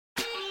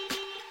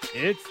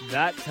It's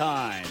that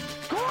time.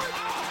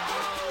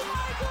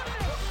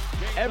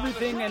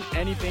 Everything and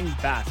anything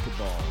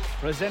basketball,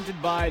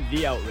 presented by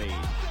The Outrage.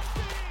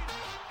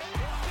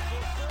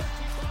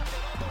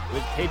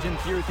 With Kajan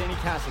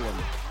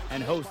Thiruthanikasalam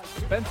and host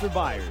Spencer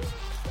Byers,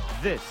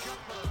 this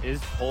is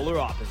Polar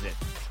Opposites.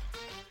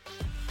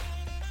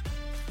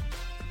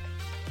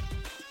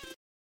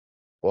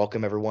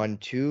 Welcome, everyone,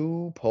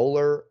 to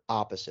Polar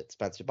Opposites.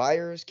 Spencer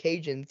Byers,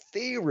 Kajan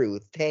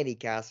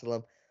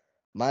Thiruthanikasalam,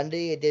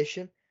 Monday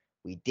edition.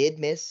 We did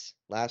miss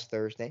last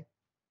Thursday.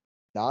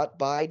 Not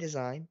by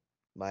design,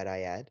 might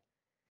I add.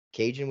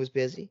 Kajan was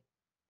busy.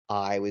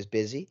 I was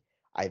busy.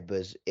 I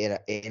was in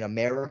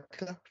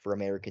America for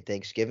American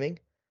Thanksgiving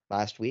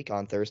last week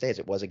on Thursday, as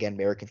it was, again,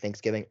 American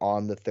Thanksgiving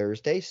on the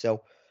Thursday.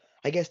 So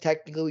I guess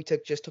technically we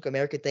just took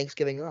American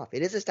Thanksgiving off.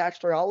 It is a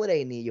statutory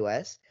holiday in the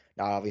U.S.,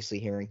 not obviously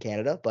here in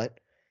Canada, but,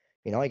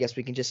 I guess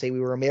we can just say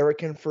we were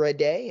American for a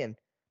day and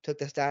took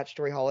the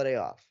statutory holiday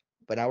off.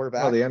 But now we're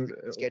back.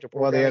 Scheduled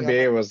programming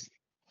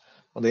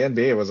the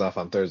NBA was off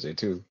on Thursday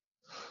too.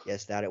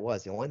 Yes, that it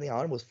was. The only thing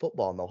on was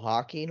football. No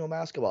hockey, no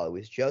basketball. It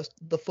was just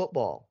the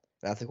football.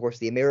 And that's, of course,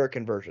 the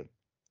American version.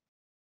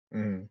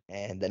 Mm.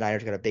 And the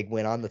Niners got a big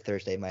win on the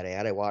Thursday, might I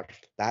add. I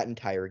watched that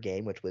entire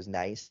game, which was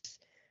nice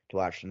to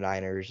watch the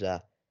Niners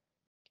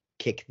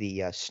kick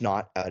the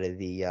snot out of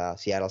the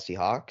Seattle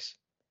Seahawks.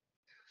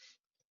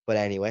 But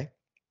anyway,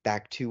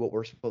 back to what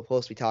we're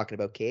supposed to be talking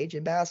about, Cage,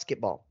 and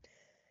basketball.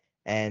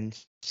 And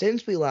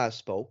since we last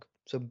spoke,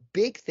 some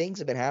big things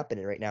have been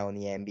happening right now in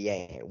the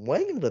NBA.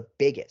 One of the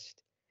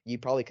biggest, you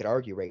probably could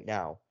argue right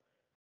now,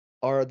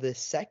 are the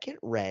second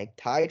ranked,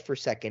 tied for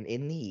second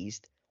in the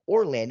East,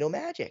 Orlando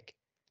Magic.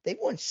 They've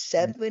won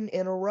 7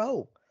 in a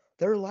row.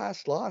 Their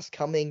last loss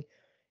coming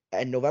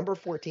on November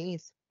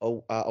 14th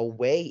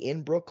away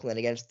in Brooklyn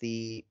against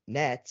the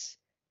Nets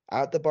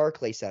at the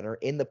Barclays Center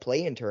in the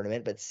play-in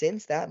tournament. But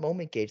since that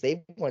moment, Gage,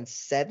 they've won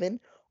 7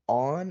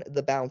 on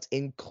the bounce,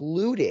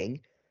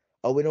 including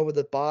a win over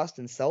the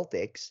Boston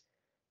Celtics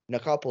a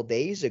couple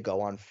days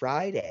ago on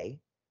Friday,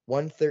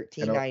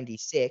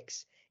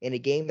 113-96, in a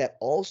game that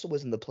also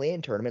was in the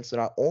play-in tournament. So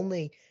not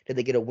only did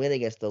they get a win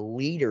against the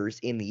leaders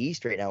in the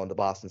East right now in the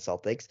Boston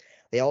Celtics,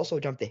 they also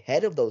jumped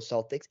ahead of those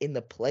Celtics in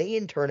the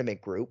play-in tournament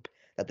group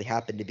that they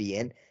happen to be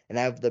in, and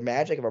have the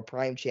Magic of a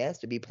prime chance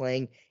to be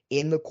playing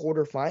in the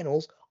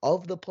quarterfinals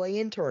of the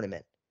play-in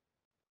tournament.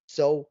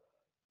 So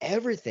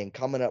everything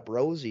coming up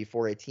rosy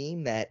for a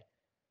team that,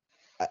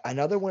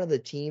 another one of the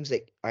teams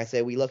that I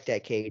say we looked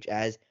at, Cage,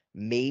 as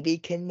maybe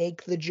can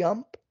make the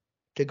jump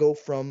to go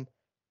from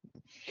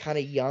kind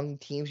of young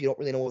teams you don't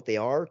really know what they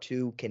are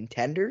to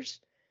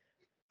contenders.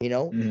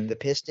 The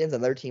Pistons,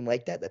 another team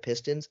like that. The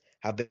Pistons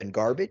have been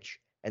garbage,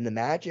 and the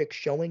Magic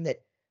showing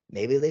that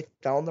maybe they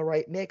found the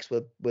right mix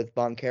with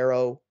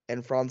Banchero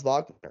and Franz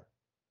Wagner.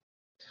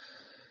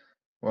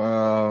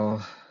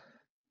 Well,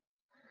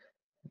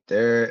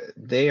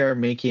 they are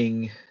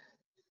making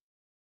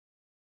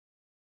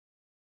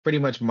pretty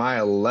much my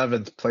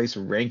 11th place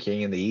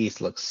ranking in the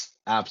East looks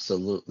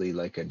absolutely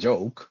like a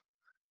joke.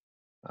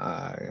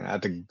 I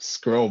had to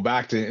scroll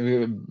back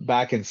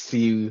and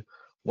see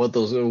what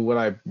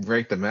I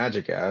ranked the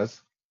Magic as,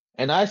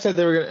 and I said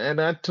they were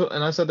gonna,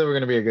 and I said they were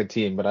gonna be a good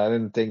team, but I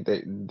didn't think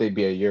they'd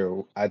be a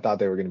year. I thought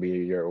they were gonna be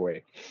a year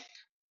away.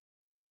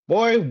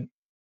 Boy,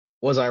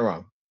 was I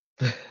wrong.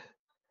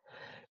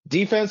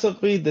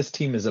 Defensively, this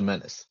team is a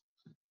menace.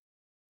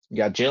 You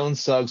got Jalen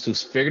Suggs,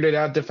 who's figured it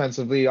out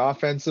defensively.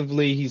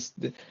 Offensively, he's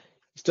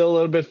still a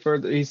little bit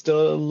further. He's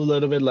still a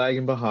little bit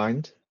lagging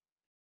behind.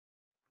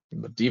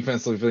 But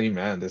defensively,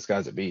 man, this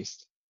guy's a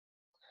beast.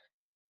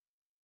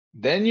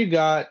 Then you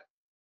got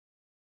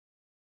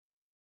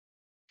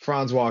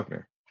Franz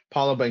Wagner,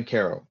 Paulo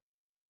Banchero,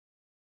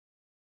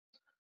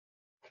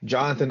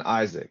 Jonathan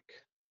Isaac,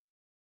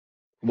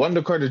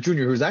 Wendell Carter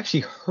Jr., who's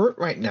actually hurt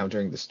right now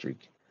during the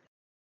streak.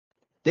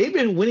 They've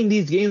been winning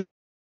these games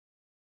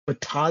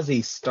with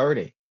Tazi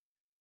starting.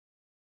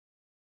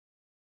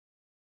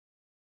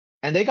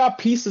 And they got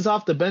pieces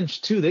off the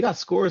bench, too. They got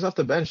scorers off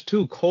the bench,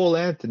 too. Cole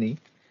Anthony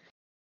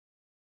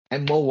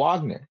and Mo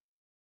Wagner.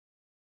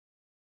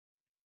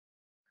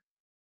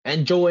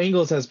 And Joe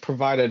Ingles has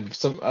provided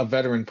a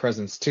veteran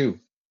presence, too.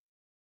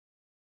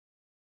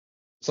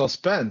 So,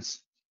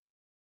 Spence,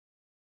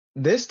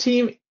 this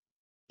team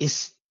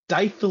is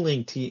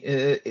stifling.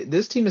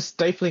 This team is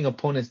stifling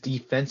opponents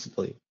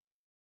defensively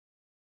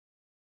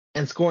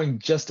and scoring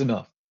just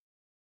enough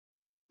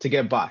to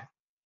get by.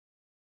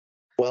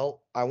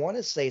 Well, I want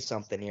to say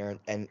something here,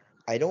 and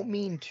I don't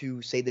mean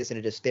to say this in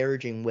a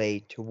disparaging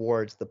way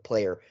towards the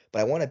player, but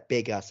I want to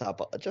big us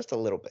up just a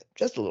little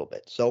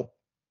bit. So,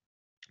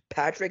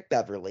 Patrick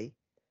Beverley,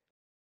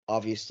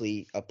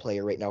 obviously a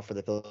player right now for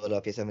the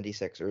Philadelphia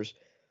 76ers,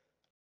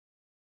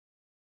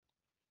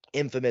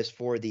 infamous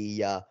for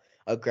the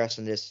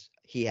aggressiveness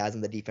he has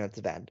in the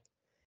defensive end.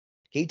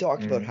 He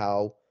talked about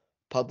how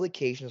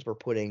publications were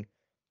putting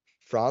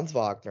Franz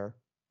Wagner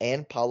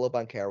and Paulo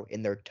Banchero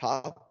in their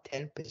top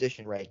 10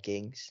 position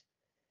rankings,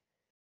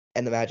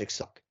 and the Magic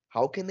suck.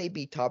 How can they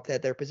be top 10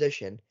 at their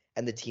position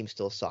and the team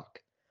still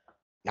suck?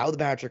 Now the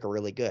Magic are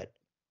really good.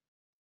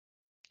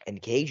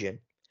 And Kajan,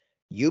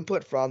 you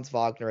put Franz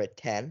Wagner at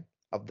 10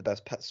 of the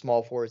best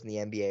small forwards in the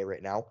NBA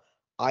right now.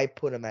 I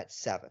put him at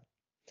 7.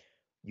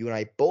 You and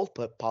I both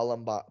put Paolo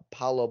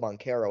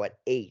Banchero at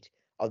 8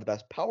 of the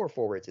best power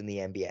forwards in the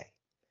NBA.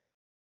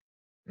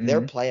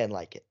 They're playing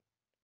like it.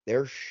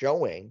 They're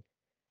showing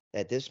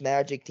that this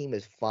Magic team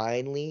has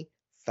finally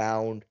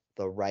found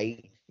the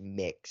right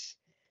mix.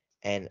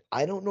 And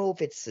I don't know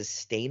if it's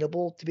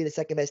sustainable to be the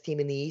second best team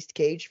in the East,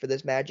 Cage, for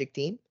this Magic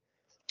team.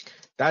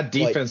 That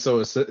defense though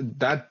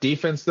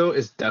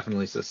is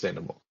definitely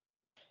sustainable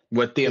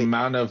with the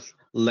amount of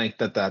length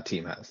that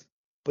team has.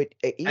 But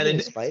even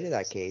in spite of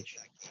that, Cage,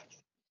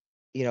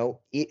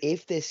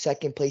 if this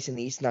second place in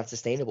the East is not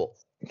sustainable,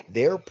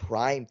 they're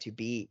primed to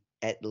be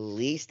at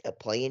least a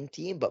play-in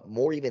team, but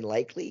more even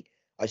likely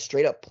a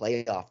straight-up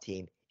playoff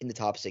team in the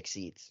top 6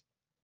 seeds.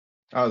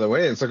 Oh, the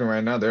way it's looking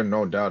right now, they're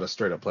no doubt a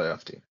straight-up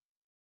playoff team.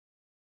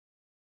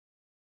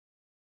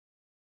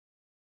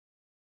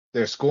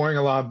 They're scoring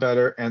a lot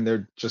better, and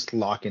they're just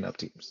locking up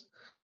teams.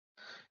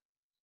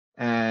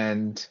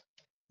 And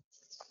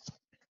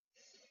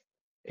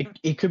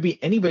it could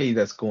be anybody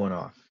that's going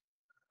off.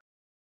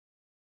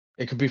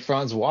 It could be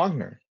Franz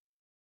Wagner.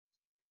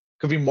 It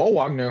could be Mo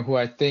Wagner, who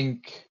I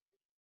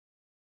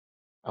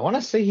want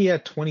to say he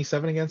had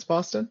 27 against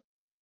Boston.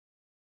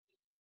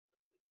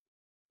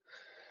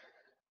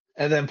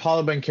 And then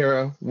Paulo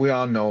Banchero, we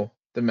all know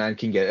the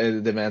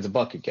man's a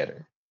bucket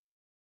getter.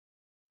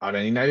 On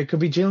any night, it could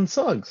be Jalen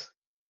Suggs.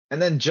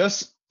 And then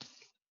just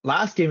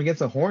last game against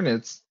the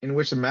Hornets, in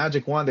which the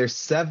Magic won their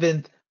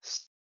 7th,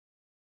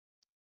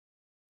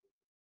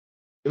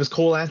 it was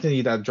Cole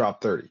Anthony that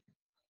dropped 30.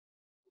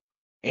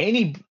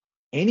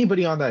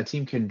 Anybody on that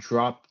team can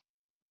drop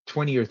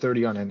 20 or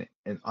 30 on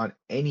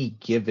any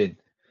given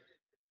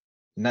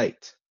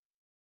night.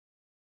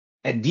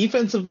 And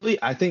defensively,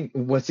 I think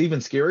what's even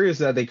scarier is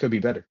that they could be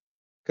better.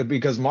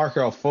 Because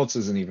Markelle Fultz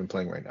isn't even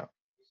playing right now.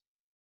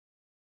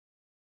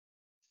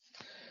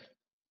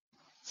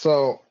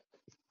 So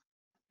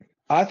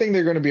I think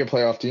they're going to be a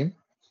playoff team.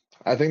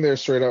 I think they're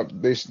straight up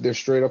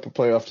a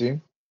playoff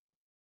team.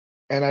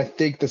 And I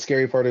think the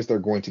scary part is they're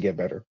going to get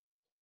better.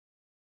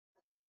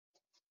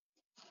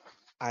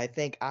 I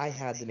think I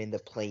had them in the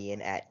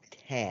play-in at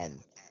 10,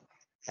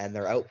 and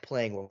they're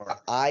outplaying where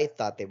I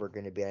thought they were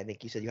going to be. I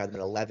think you said you had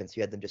them at 11, so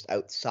you had them just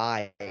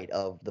outside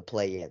of the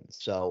play-in.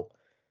 So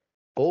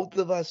both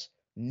of us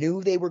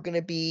knew they were going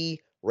to be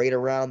right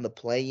around the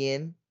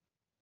play-in.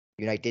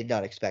 I did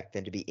not expect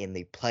them to be in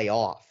the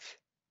playoff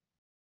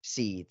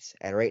seeds,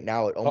 and right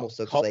now it almost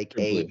looks like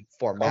a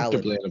formality.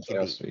 Comfortably in the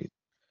playoff seed.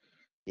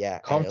 Yeah,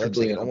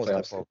 comfortably and it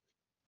looks like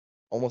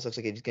almost looks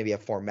like it's going to be a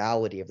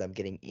formality of them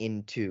getting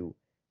into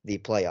the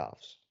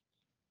playoffs.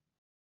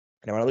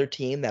 Now, another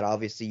team that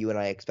obviously you and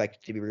I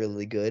expected to be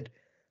really good,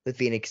 the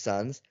Phoenix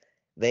Suns,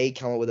 they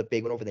come up with a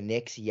big one over the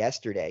Knicks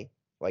yesterday.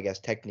 Well, I guess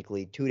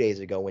technically 2 days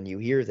ago when you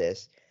hear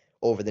this,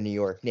 over the New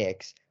York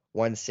Knicks,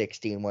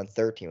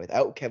 116-113.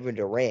 Without Kevin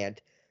Durant,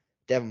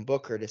 Devin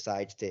Booker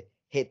decides to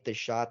hit the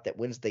shot that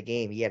wins the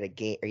game. He had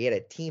a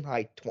team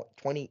high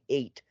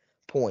 28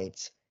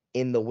 points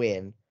in the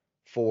win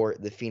for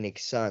the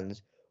Phoenix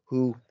Suns,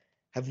 who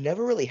have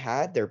never really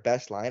had their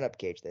best lineup,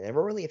 Cage. They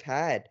never really have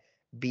had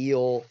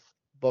Beal,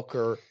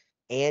 Booker,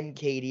 and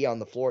KD on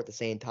the floor at the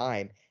same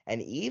time.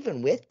 And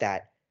even with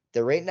that,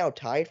 they're right now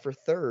tied for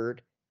 3rd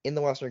in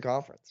the Western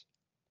Conference.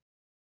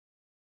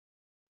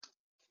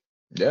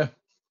 Yeah.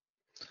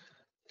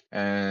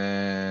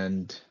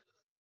 And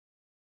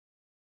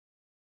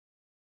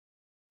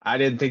I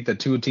didn't think the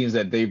two teams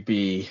that they'd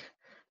be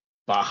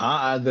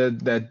behind,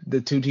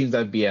 the two teams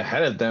that'd be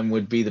ahead of them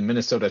would be the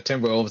Minnesota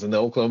Timberwolves and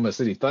the Oklahoma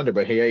City Thunder.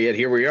 But yet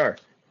here we are.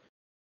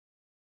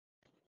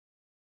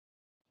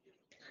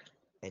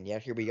 And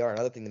yet here we are.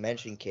 Another thing to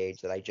mention,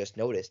 Cage, that I just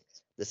noticed,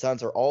 the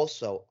Suns are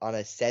also on a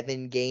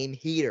 7-game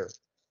heater.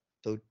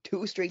 So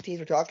 2 straight teams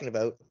we're talking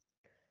about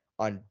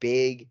on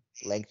big,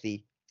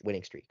 lengthy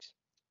winning streaks.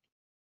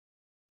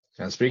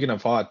 And speaking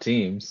of hot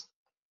teams,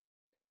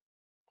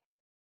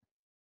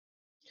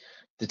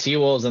 the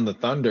T-Wolves and the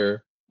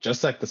Thunder,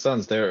 just like the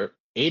Suns, they're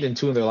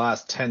 8-2 in their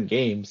last 10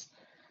 games.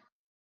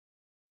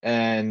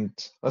 And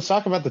let's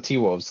talk about the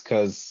T-Wolves,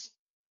 because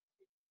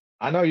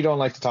I know you don't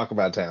like to talk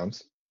about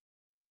Towns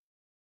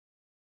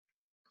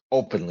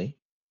openly.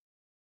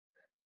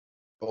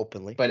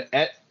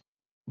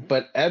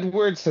 But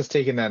Edwards has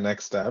taken that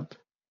next step.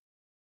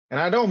 And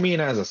I don't mean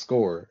as a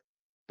scorer,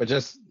 but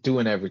just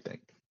doing everything.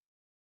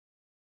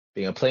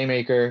 Being a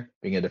playmaker,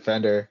 being a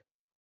defender.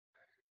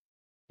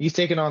 He's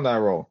taken on that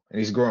role, and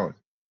he's grown.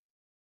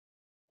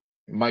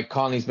 Mike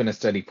Conley's been a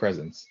steady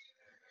presence.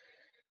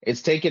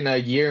 It's taken a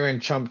year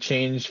and chump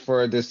change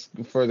for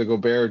the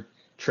Gobert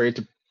trade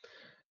to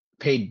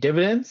pay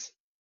dividends,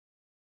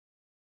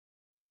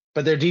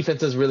 but their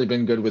defense has really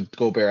been good with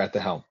Gobert at the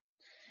helm.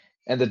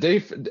 And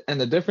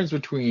the difference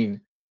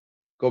between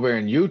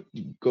Gobert and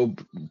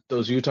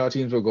those Utah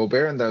teams with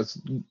Gobert and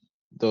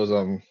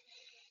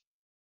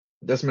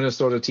this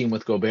Minnesota team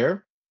with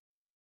Gobert,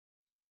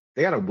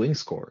 they got a wing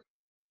scorer.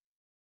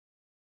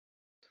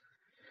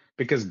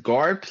 Because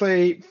guard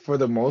play, for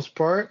the most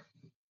part,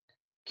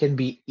 can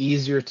be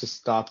easier to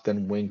stop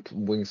than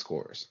wing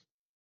scores.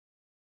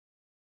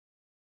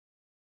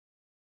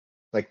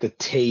 Like the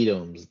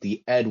Tatums,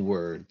 the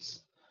Edwards,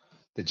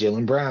 the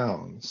Jalen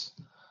Browns.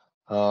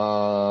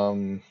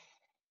 I'm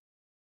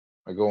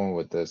going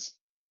with this.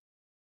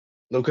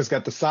 Luka's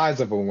got the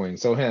size of a wing,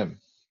 so him.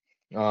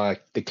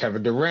 The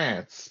Kevin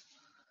Durant's,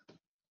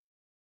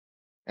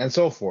 and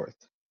so forth.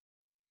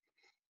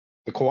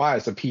 The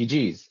Kawhis, the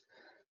PGs.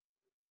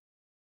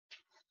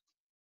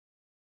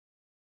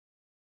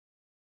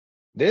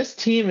 This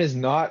team is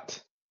not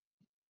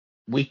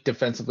weak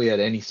defensively at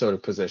any sort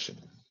of position.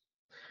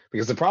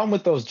 Because the problem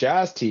with those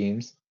Jazz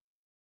teams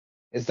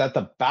is that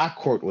the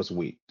backcourt was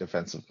weak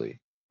defensively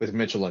with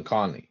Mitchell and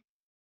Conley.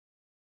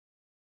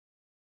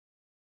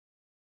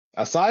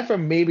 Aside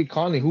from maybe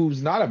Conley,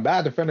 who's not a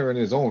bad defender in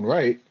his own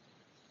right,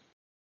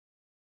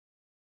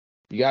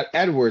 you got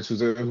Edwards,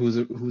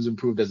 who's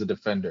improved as a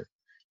defender.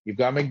 You've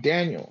got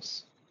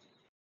McDaniels.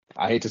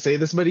 I hate to say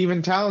this, but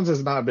even Towns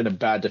has not been a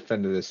bad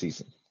defender this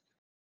season.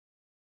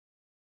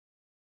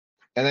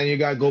 And then you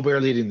got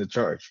Gobert leading the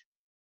charge.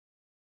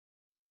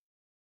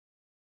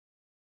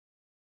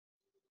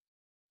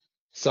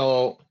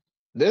 So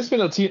this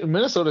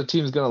Minnesota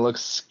team is going to look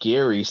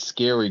scary,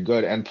 scary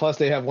good. And plus,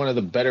 they have one of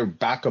the better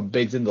backup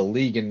bigs in the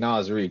league in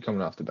Naz Reid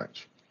coming off the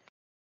bench.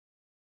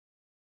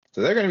 So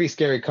they're going to be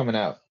scary coming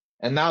out.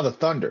 And now the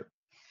Thunder.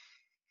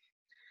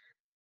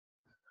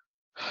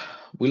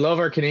 We love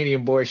our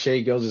Canadian boy,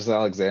 Shai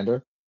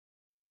Gilgeous-Alexander.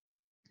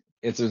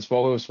 It's been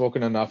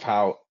spoken enough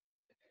how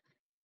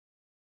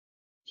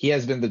he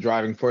has been the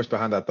driving force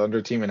behind that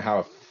Thunder team and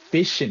how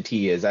efficient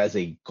he is as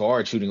a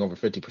guard, shooting over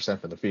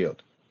 50% from the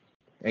field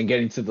and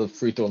getting to the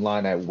free throw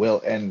line at will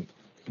and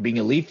being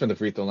elite from the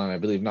free throw line. I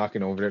believe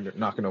knocking over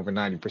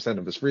 90%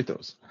 of his free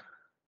throws.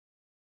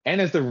 And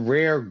as the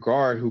rare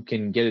guard who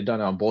can get it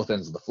done on both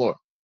ends of the floor,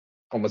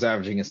 almost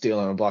averaging a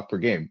steal and a block per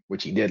game,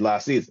 which he did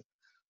last season.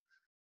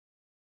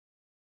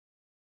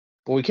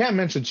 But we can't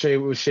mention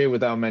Shai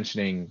without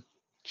mentioning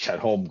Chet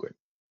Holmgren.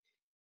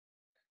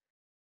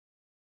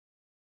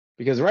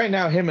 Because right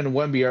now, him and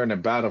Wemby are in a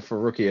battle for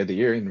Rookie of the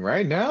Year. And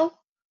right now,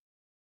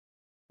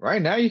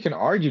 you can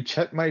argue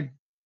Chet might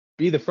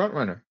be the front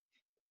runner.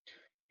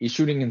 He's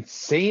shooting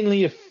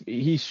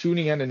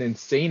at an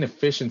insane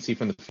efficiency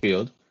from the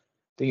field. I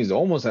think he's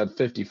almost at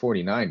 50,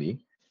 40,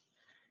 90.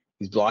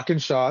 He's blocking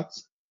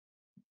shots.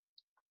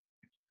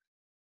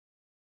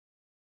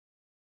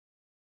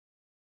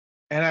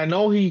 And I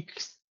know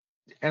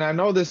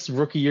this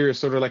rookie year is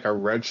sort of like a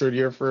redshirt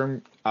year for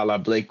him, a la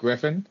Blake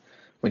Griffin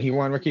when he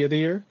won Rookie of the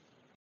Year.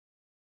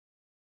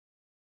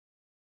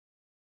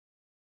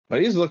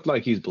 But he's looked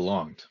like he's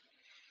belonged.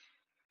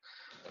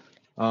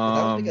 But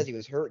that was because he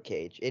was hurt,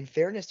 Cage. In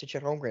fairness to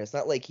Chet Holmgren, it's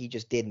not like he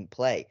just didn't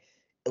play.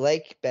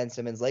 Like Ben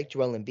Simmons, like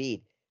Joel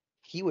Embiid,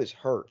 he was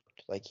hurt.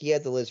 Like, he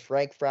had the Liz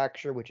Frank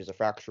fracture, which is a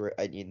fracture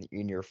in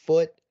your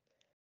foot.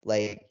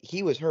 Like,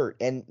 he was hurt.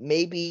 And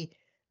maybe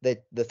the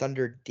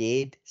Thunder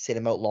did sit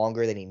him out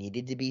longer than he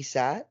needed to be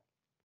sat.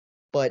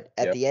 But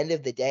at the end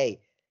of the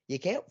day, you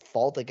can't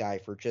fault a guy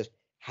for just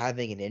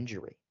having an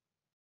injury.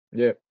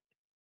 Yeah.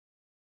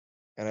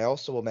 And I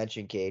also will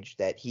mention, Cage,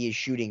 that he is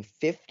shooting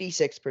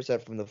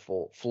 56% from the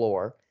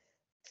floor,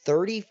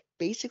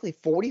 basically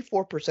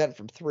 44%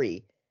 from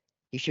three.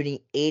 He's shooting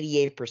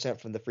 88%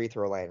 from the free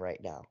throw line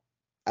right now,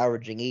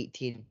 averaging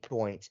 18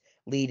 points,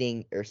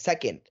 leading or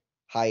second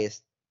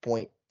highest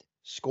point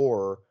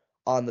scorer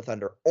on the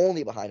Thunder,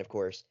 only behind, of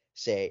course,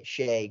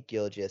 Shai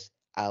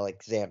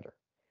Gilgeous-Alexander.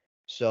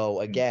 So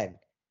again,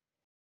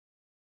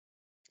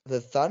 the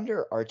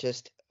Thunder are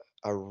just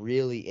a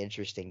really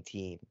interesting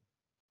team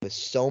with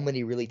so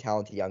many really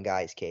talented young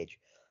guys, Cage.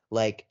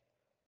 Like,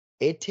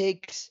 it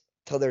takes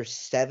till their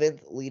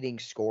seventh leading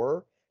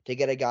scorer to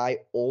get a guy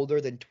older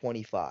than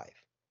 25.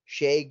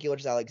 Shai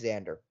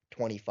Gilgeous-Alexander,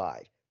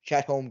 25.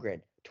 Chet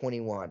Holmgren,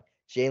 21.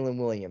 Jalen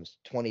Williams,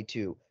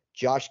 22.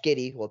 Josh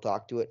Giddey, we'll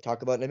talk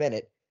about in a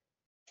minute,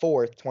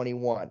 fourth,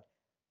 21.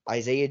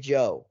 Isaiah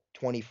Joe,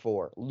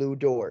 24. Lou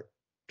Dort,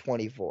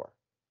 24.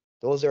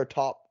 Those are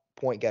top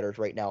point getters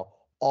right now,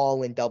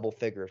 all in double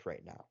figures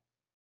right now.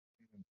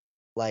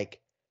 Like,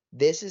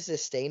 this is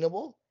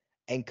sustainable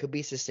and could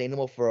be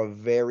sustainable for a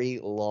very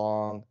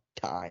long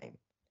time.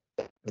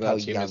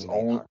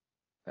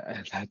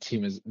 That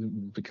team is,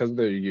 because of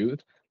their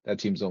youth, that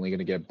team's only going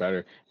to get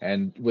better.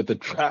 And with the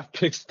draft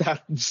picks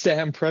that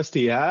Sam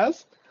Presti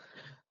has,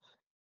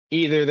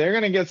 either they're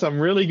going to get some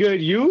really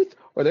good youth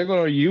or they're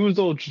going to use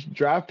those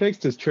draft picks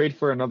to trade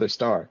for another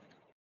star.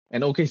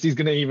 And OKC's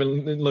going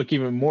to look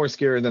even more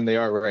scary than they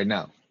are right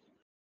now.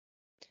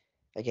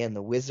 Again,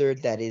 the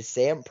wizard that is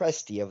Sam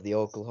Presti of the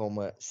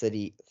Oklahoma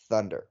City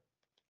Thunder.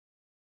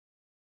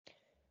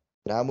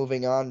 Now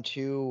moving on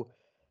to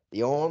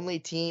the only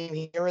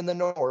team here in the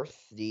North,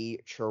 the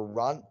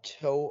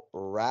Toronto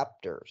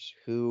Raptors,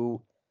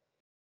 who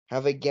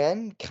have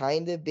again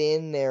kind of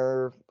been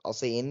their, I'll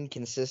say,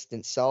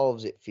 inconsistent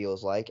selves, it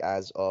feels like,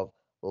 as of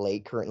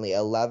late. Currently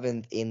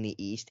 11th in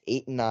the East,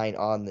 8-9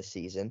 on the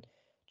season.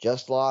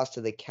 just lost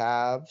to the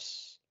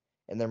Cavs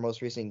in their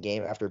most recent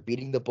game after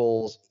beating the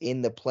Bulls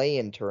in the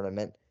play-in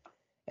tournament.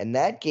 And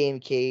that game,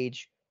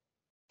 Cage,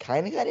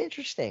 kind of got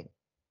interesting.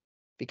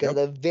 Because at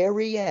the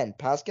very end,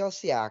 Pascal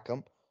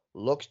Siakam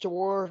looks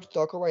towards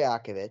Darko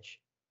Rajakovic,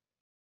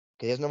 because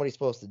he doesn't know what he's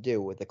supposed to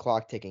do with the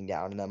clock ticking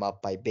down and them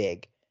up by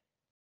big.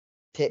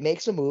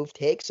 Makes a move,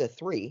 takes a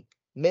three,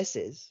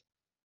 misses.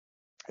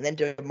 And then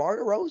DeMar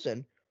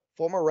DeRozan,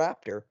 former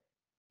Raptor,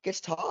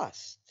 gets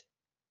tossed.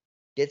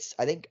 Gets,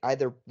 I think,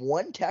 either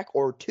one tech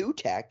or two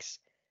techs.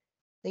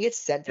 And gets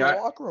sent to the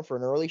locker room for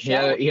an early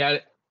shower. He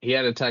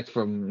had a tech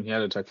from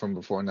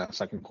before in that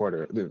second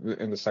quarter,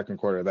 in the second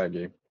quarter of that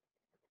game.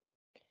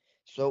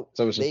 So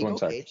it was just one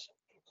tech. Cage.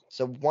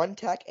 So one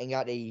tech and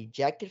got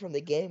ejected from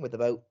the game with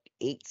about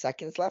 10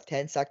 seconds left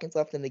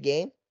in the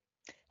game.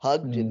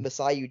 Hugged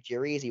Masai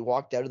Ujiri as he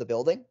walked out of the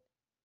building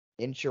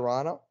in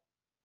Toronto.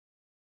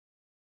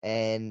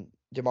 And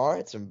DeMar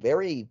had some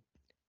very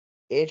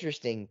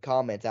interesting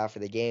comments after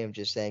the game,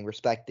 just saying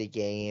respect the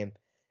game.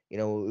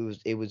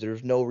 There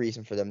was no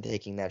reason for them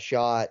taking that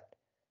shot.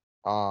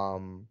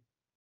 And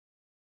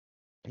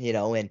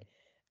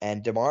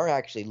DeMar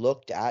actually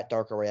looked at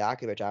Darko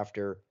Rajakovic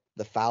after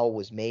the foul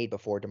was made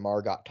before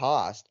DeMar got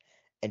tossed,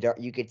 and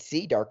you could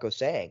see Darko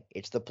saying,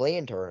 "It's the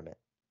play-in tournament."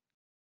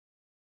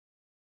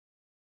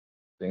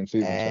 The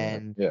in-season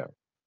tournament, yeah.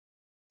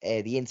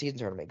 The in-season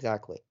tournament,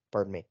 exactly.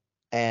 Pardon me.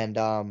 And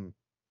and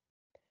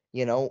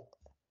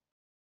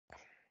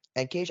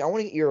Cage, I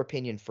want to get your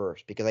opinion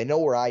first because I know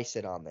where I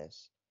sit on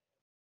this.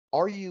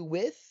 Are you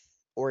with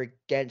or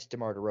against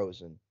DeMar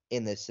DeRozan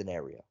in this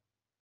scenario?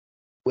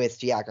 With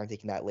Siakam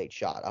taking that late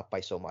shot up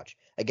by so much.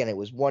 Again, it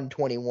was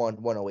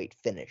 121-108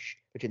 finish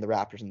between the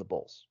Raptors and the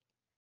Bulls.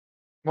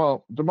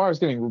 Well, DeMar's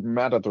getting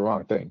mad at the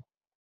wrong thing.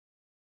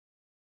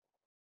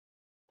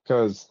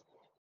 Because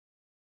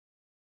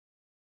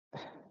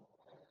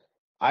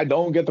I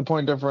don't get the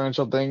point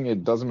differential thing.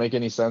 It doesn't make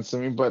any sense to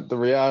me, but the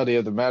reality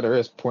of the matter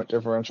is point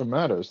differential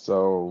matters.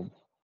 So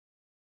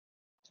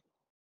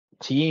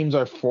teams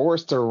are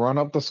forced to run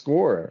up the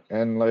score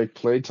and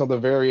play till the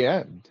very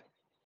end.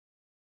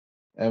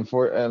 And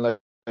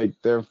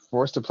they're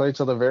forced to play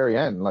till the very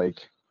end.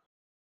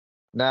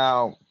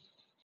 Now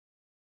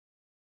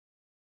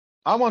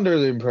I'm under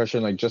the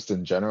impression, just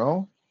in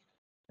general,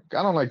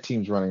 I don't like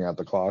teams running out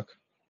the clock.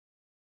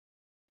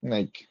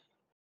 What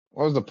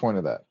was the point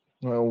of that?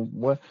 Well,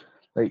 what,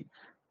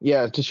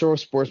 yeah, to show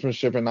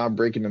sportsmanship and not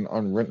breaking an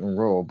unwritten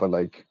rule,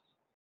 but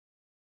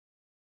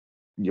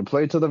you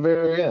play to the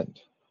very end.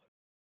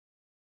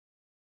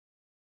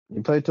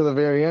 You play to the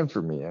very end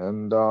for me,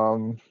 and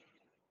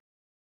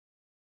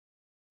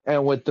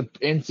with the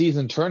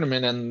in-season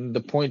tournament and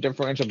the point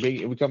differential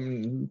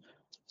becoming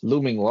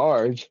looming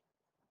large,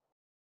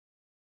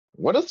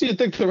 what else do you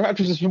think the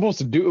Raptors are supposed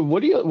to do?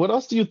 What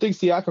else do you think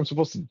Siakam's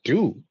supposed to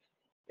do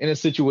in a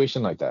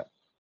situation like that?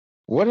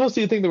 What else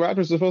do you think the Raptors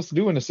are supposed to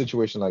do in a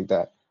situation like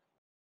that?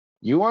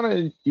 You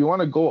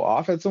wanna go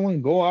off at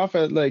someone? Go off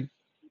at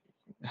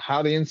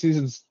how the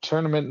in-season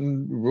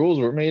tournament rules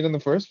were made in the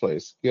first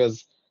place.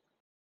 Because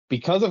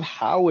of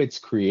how it's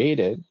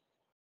created,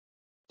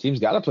 teams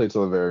got to play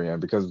till the very end.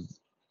 Because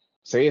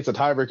say it's a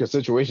tiebreaker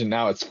situation,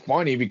 now it's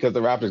funny because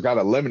the Raptors got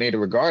eliminated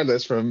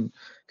regardless from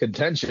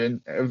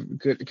contention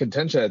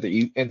at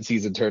the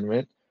in-season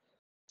tournament.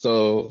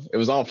 So it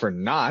was all for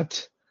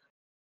naught.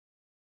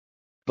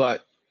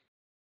 But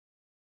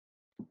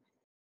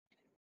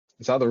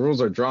it's how the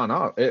rules are drawn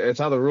up. It's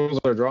how the rules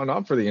are drawn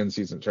up for the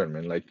in-season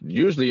tournament.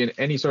 Usually in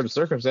any sort of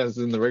circumstances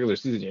in the regular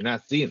season, you're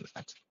not seeing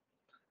that.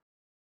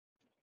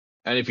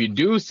 And if you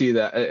do see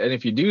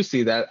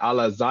that, a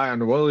la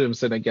Zion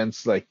Williamson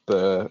against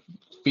the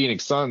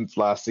Phoenix Suns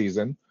last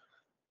season,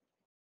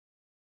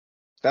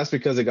 that's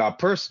because it got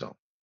personal.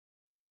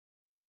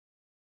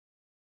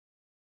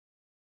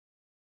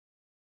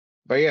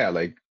 But yeah,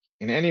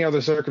 in any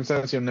other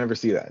circumstance, you'll never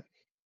see that.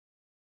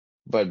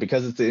 But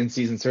because it's the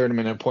in-season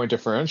tournament and point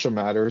differential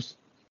matters,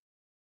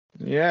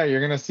 yeah,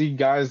 you're gonna see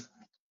guys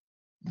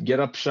get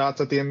up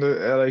shots at the end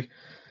of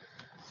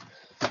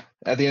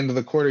at the end of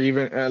the quarter,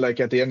 even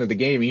at the end of the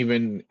game,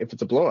 even if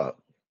it's a blowout.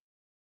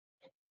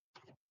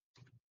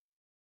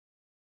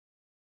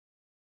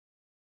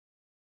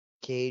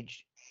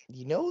 Cage,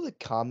 the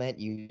comment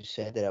you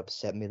said that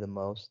upset me the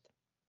most?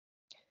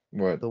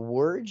 What? The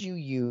words you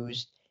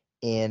used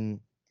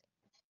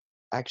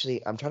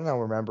actually, I'm trying to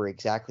remember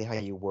exactly how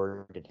you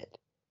worded it,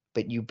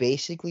 but you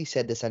basically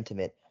said the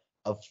sentiment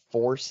of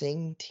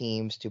forcing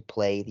teams to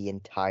play the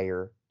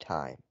entire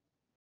time.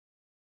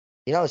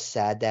 You know how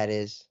sad that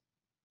is?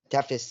 To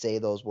have to say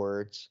those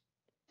words?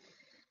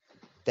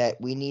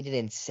 That we need an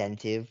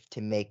incentive to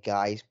make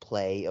guys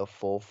play a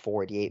full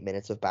 48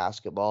 minutes of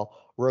basketball,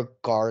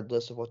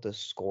 regardless of what the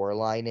score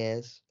line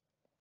is.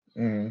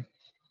 Mm-hmm.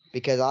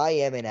 Because I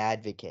am an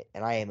advocate,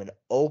 and I am an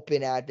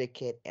open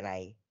advocate, and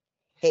I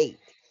hate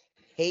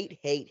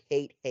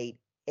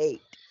the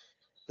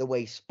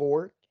way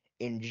sport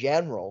in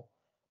general,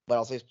 but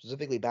I'll say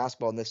specifically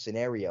basketball in this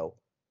scenario,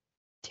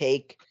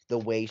 take the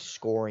way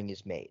scoring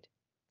is made.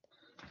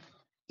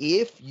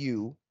 If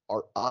you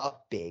are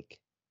up big,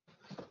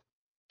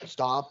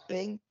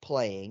 stopping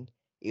playing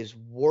is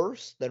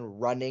worse than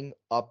running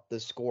up the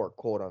score,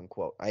 quote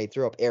unquote. I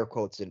threw up air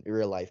quotes in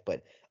real life,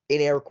 but in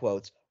air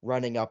quotes,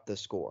 running up the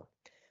score.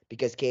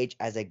 Because Cage,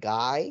 as a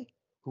guy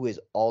who is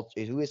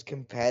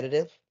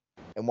competitive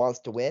and wants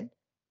to win,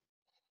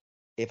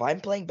 if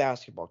I'm playing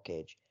basketball,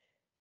 Cage,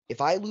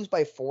 if I lose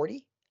by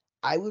 40,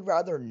 I would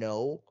rather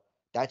know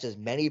that's as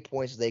many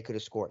points as they could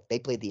have scored. They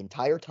played the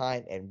entire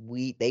time and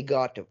they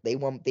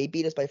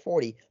beat us by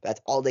 40, but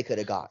that's all they could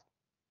have got.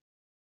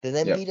 They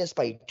then beat us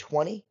by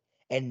 20,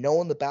 and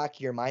know in the back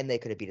of your mind they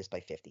could have beat us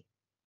by 50.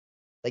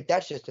 Like,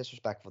 that's just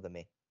disrespectful to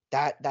me.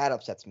 That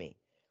upsets me.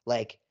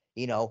 Like,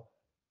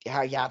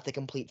 how you have to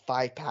complete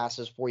 5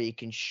 passes before you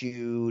can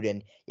shoot,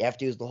 and you have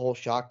to use the whole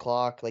shot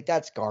clock. Like,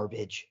 that's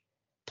garbage.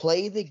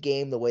 Play the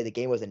game the way the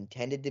game was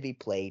intended to be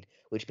played,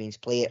 which means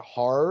play it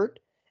hard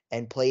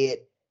and play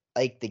it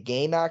like the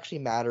game actually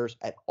matters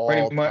at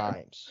all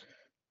times.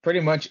 Pretty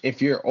much,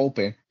 if you're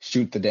open,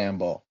 shoot the damn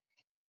ball.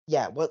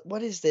 Yeah,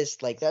 what is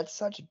this? Like, that's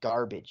such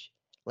garbage.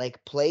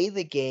 Like, play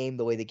the game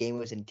the way the game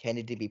was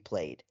intended to be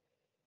played.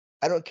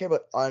 I don't care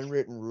about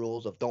unwritten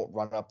rules of don't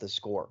run up the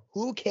score.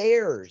 Who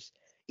cares?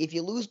 If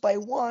you lose by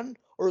 1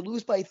 or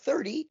lose by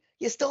 30,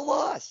 you still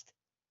lost.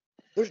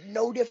 There's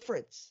no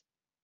difference.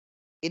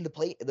 In the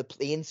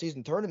play-in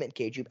season tournament,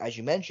 KG, as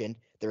you mentioned,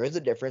 there is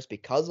a difference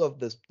because of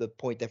the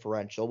point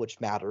differential, which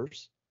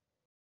matters,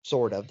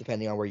 sort of,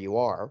 depending on where you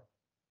are.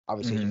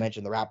 Obviously, as you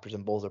mentioned, the Raptors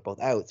and Bulls are both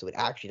out, so it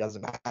actually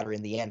doesn't matter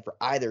in the end for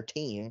either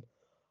team.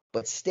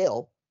 But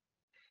still,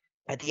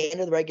 at the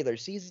end of the regular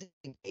season,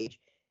 KG,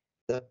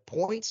 the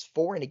points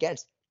for and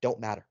against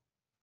don't matter.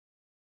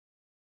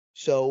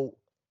 So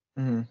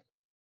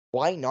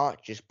why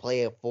not just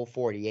play a full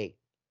 48?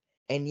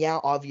 And yeah,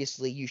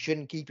 obviously, you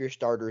shouldn't keep your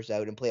starters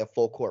out and play a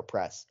full court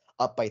press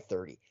up by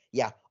 30.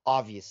 Yeah,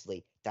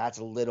 obviously, that's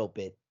a little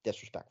bit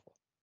disrespectful.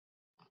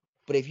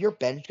 But if your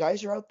bench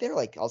guys are out there,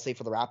 like I'll say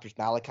for the Raptors,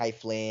 Malachi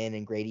Flynn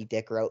and Grady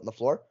Dick are out on the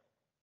floor,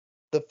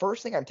 the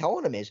first thing I'm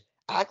telling them is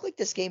act like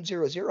this game's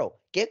 0-0.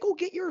 Go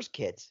get yours,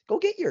 kids. Go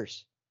get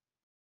yours.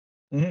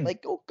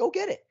 Like, go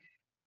get it.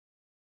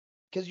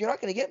 Because you're not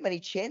going to get many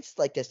chances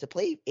like this to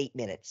play 8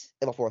 minutes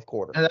in the fourth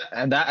quarter.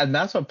 And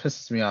that's what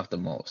pisses me off the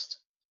most.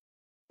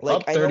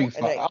 Like, up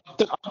 35,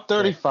 up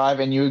 35,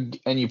 and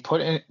you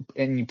put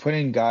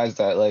in guys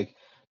that like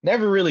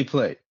never really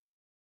played.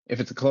 If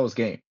it's a close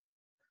game,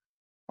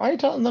 why are you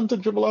telling them to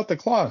dribble out the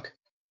clock?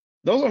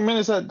 Those are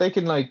minutes that they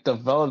can like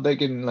develop. They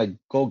can like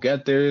go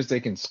get theirs.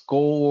 They can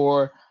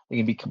score. They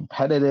can be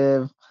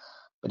competitive.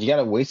 But you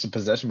gotta waste a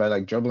possession by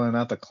like dribbling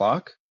out the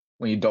clock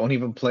when you don't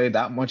even play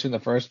that much in the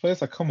first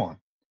place. Like, come on,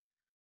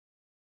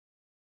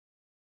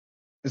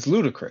 it's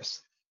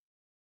ludicrous.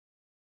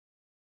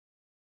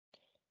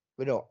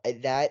 But no,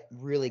 that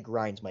really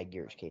grinds my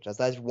gears, Cage.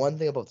 That's one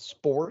thing about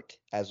sport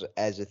as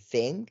a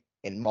thing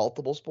in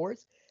multiple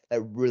sports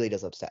that really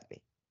does upset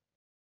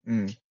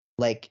me.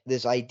 Like,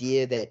 this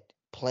idea that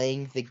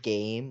playing the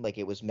game like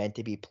it was meant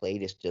to be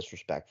played is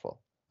disrespectful.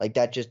 Like,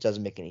 that just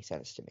doesn't make any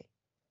sense to me.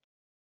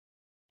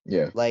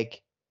 Yeah.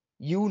 Like,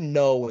 when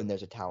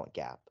there's a talent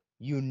gap.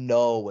 When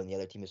the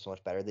other team is so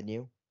much better than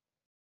you.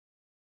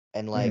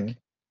 And like,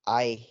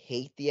 I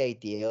hate the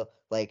idea,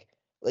 like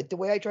the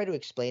way I try to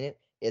explain it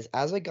is,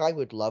 as a guy who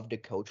would love to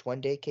coach one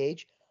day,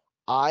 Cage,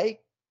 I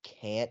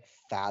can't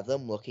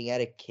fathom looking at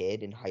a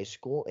kid in high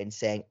school and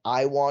saying,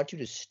 I want you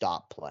to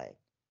stop playing.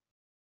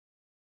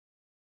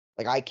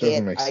 Like, I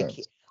can't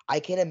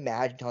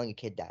imagine telling a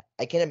kid that.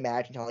 I can't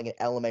imagine telling an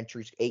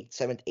elementary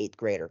 7th, 8th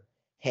grader,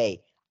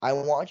 hey, I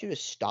want you to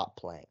stop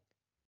playing.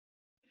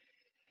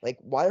 Like,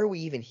 why are we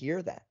even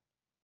here then?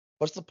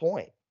 What's the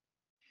point?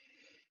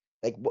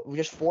 Like, we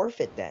just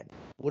forfeit then.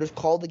 We'll just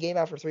call the game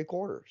after 3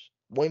 quarters.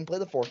 Won't even play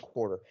the 4th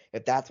quarter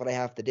if that's what I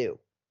have to do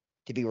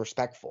to be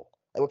respectful.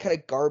 Like, what kind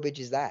of garbage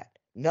is that?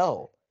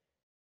 No.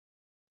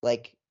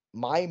 Like,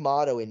 my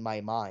motto in my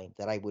mind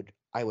that I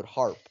would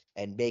harp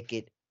and make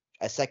it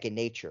a second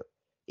nature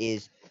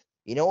is,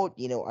 and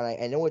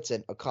I know it's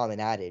a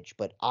common adage,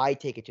 but I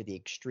take it to the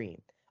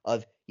extreme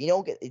of,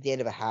 at the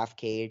end of a half,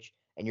 Cage,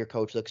 and your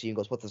coach looks at you and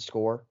goes, what's the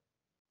score?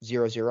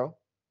 0-0.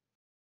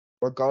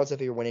 Regardless if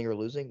you're winning or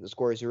losing, the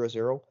score is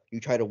 0-0. You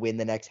try to win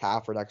the next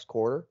half or next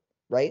quarter,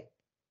 right?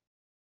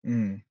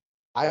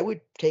 I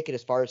would take it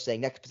as far as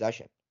saying next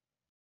possession.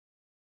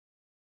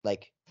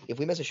 Like, if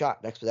we miss a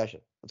shot, next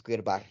possession. Let's go get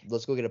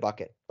a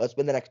bucket. Let's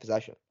win the next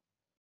possession.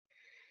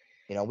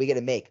 We get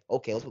a make.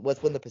 Okay,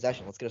 let's win the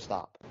possession. Let's get a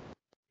stop.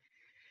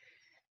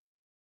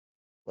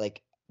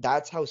 Like,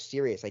 that's how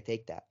serious I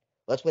take that.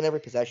 Let's win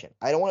every possession.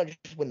 I don't want to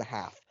just win the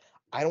half.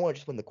 I don't want to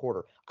just win the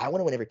quarter. I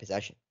want to win every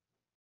possession.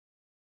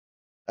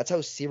 That's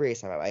how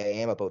serious I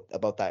am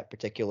about that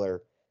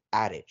particular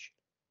adage.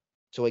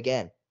 So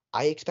again,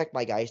 I expect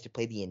my guys to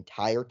play the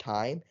entire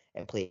time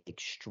and play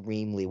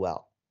extremely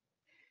well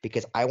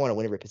because I want to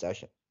win every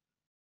possession.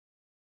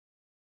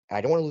 And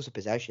I don't want to lose a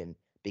possession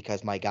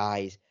because my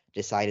guys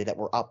decided that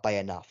we're up by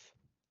enough.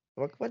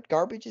 What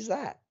garbage is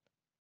that?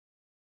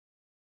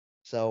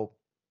 So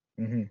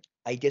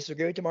I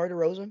disagree with DeMar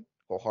DeRozan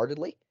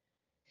wholeheartedly.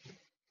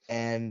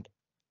 And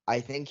I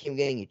think him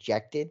getting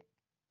ejected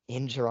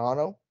in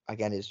Toronto,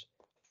 again, his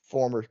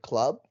former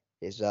club,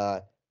 his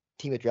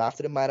team that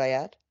drafted him, might I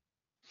add,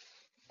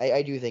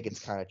 I do think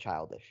it's kind of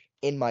childish,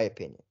 in my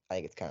opinion. I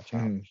think it's kind of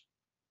childish.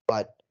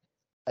 But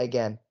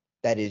again,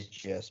 that is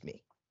just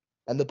me.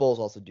 And the Bulls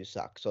also do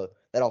suck, so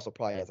that also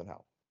probably doesn't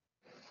help.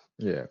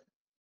 Yeah.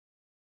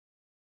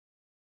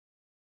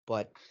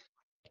 But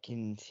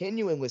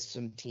continuing with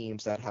some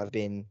teams that have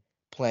been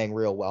playing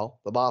real well,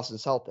 the Boston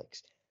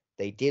Celtics.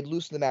 They did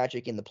lose to the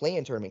Magic in the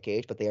play-in tournament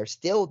cage, but they are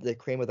still the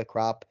cream of the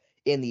crop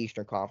in the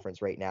Eastern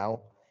Conference right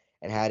now,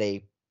 and had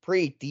a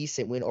pretty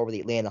decent win over the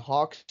Atlanta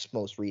Hawks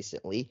most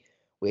recently,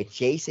 with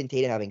Jason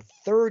Tatum having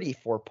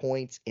 34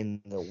 points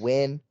in the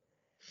win,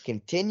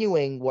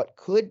 continuing what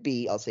could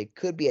be, I'll say,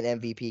 could be an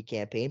MVP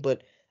campaign,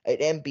 but an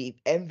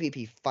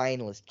MVP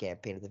finalist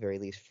campaign at the very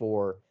least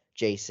for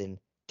Jason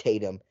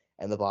Tatum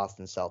and the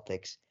Boston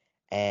Celtics.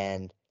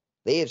 And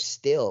they have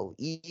still,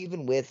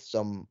 even with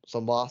some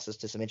losses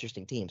to some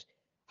interesting teams,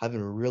 have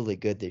been really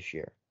good this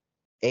year.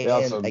 They And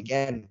also,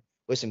 again,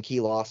 with some key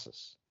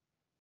losses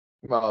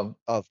well,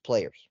 of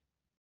players.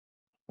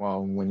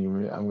 I'm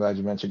glad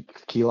you mentioned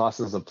key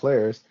losses of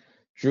players.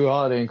 Drew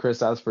Holiday and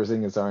Kristaps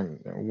Porzingis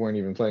weren't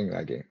even playing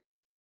that game.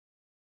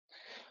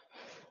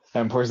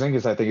 And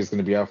Porzingis, I think, is going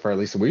to be out for at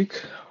least a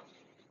week.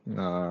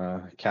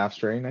 Calf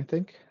strain, I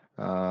think.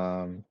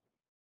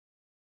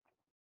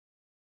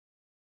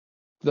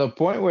 The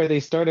point where they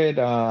started,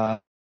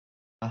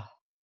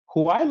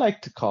 who I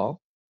like to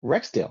call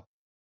Rexdale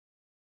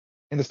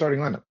in the starting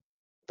lineup.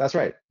 That's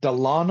right.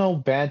 Delano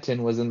Banton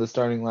was in the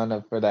starting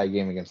lineup for that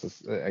game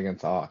against the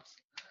Hawks.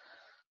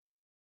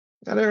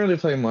 I didn't really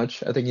play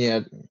much. I think he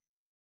had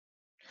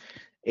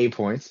 8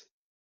 points.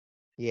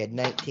 He had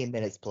 19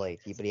 minutes played,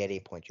 but he had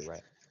 8 points, you're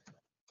right.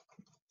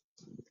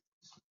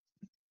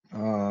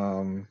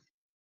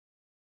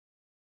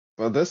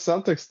 But this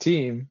Celtics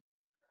team,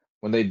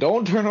 when they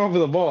don't turn over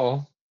the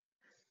ball,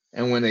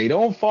 and when they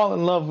don't fall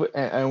in love with,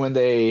 and when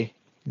they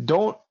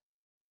don't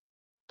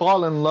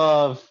fall in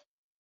love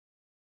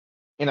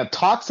in a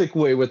toxic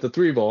way with the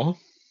three ball,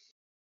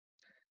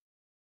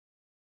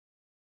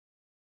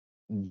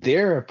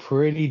 they're a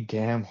pretty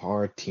damn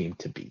hard team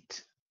to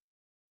beat.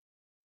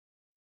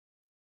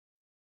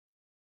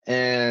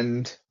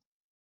 And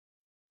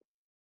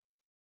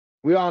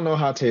we all know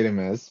how Tatum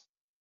is,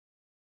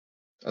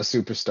 a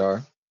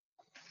superstar,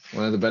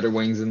 one of the better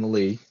wings in the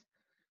league,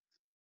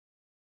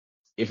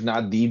 if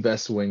not the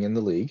best wing in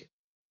the league.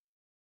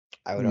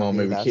 I would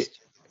argue the best.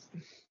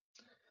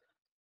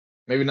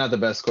 Maybe not the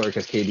best scorer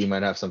because KD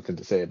might have something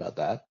to say about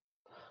that.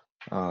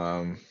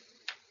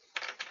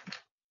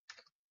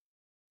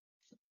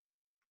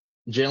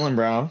 Jaylen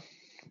Brown,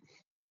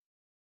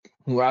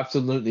 who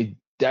absolutely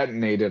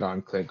detonated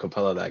on Clint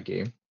Capella that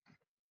game,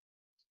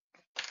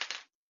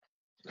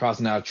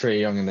 crossing out Trae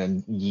Young and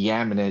then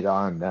yamming it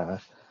on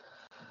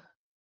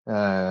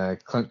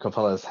Clint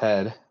Capella's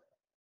head.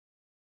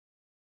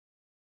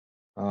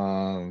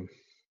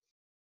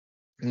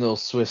 Little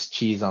Swiss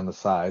cheese on the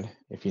side.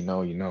 If you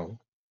know, you know.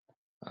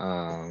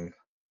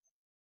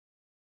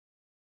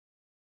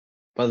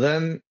 But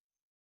then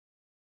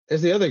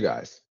there's the other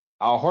guys.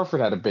 Al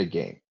Horford had a big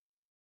game.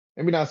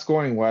 Maybe not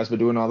scoring wise, but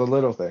doing all the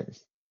little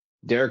things.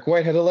 Derek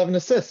White had 11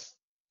 assists.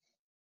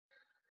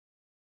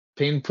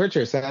 Payne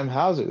Pritchard, Sam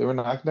Hauser, they were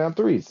knocking down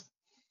threes.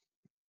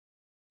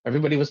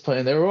 Everybody was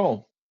playing their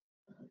role.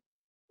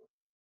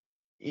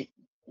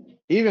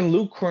 Even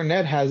Luke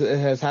Cornett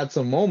has had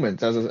some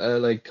moments as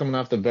like coming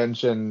off the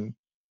bench and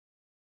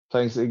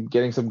playing,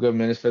 getting some good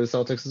minutes for the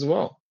Celtics as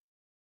well.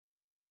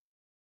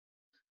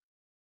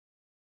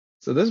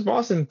 So this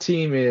Boston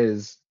team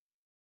is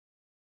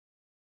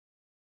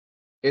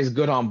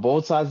good on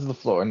both sides of the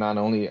floor. Not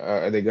only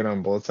are they good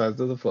on both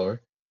sides of the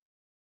floor,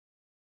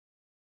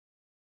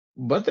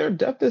 but their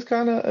depth is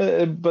kind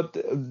of, but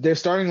their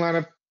starting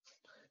lineup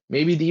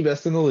maybe the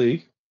best in the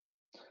league,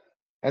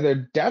 and their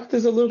depth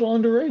is a little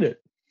underrated.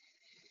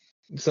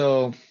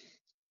 So,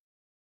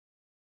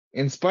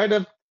 in spite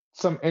of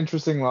some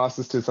interesting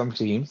losses to some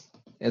teams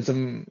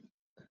and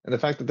the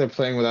fact that they're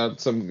playing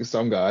without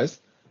some guys,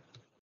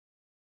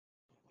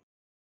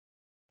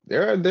 they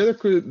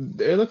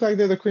look like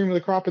they're the cream of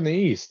the crop in the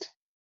East.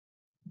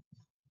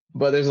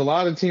 But there's a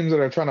lot of teams that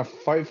are trying to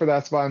fight for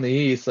that spot in the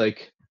East,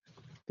 like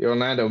the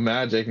Orlando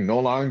Magic, no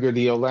longer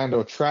the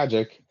Orlando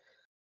Tragic,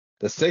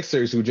 the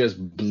Sixers, who just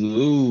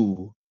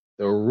blew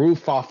the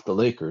roof off the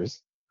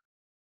Lakers,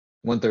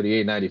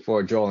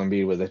 138-94. Joel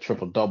Embiid with a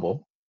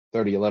triple-double,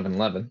 30, 11,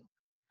 11.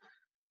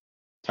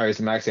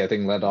 Tyrese Maxey, I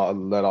think, led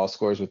all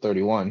scores with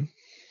 31.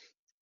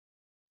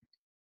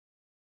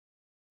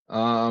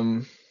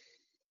 And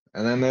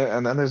then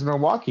there's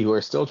Milwaukee, who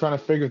are still trying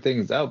to figure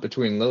things out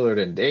between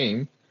Lillard and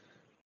Dame.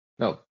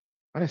 No,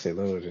 why did I say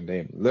Lillard and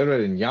Dame?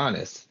 Lillard and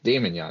Giannis,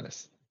 Dame and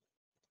Giannis.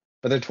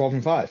 But they're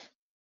 12-5.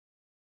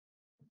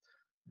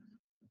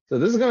 So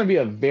this is going to be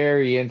a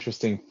very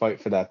interesting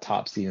fight for that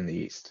top seed in the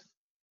East.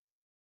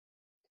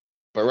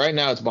 But right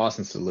now, it's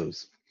Boston's to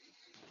lose.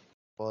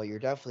 Well, you're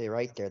definitely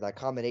right there. That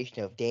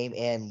combination of Dame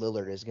and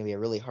Lillard is going to be a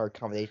really hard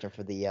combination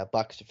for the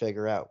Bucks to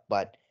figure out.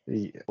 But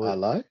I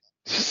lie.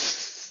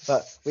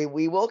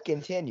 we will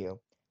continue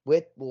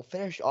with. We'll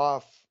finish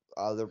off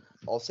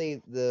I'll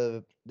say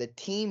the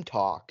team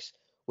talks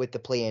with the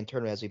play-in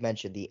tournament, as we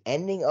mentioned. The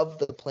ending of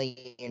the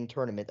play-in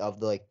tournament of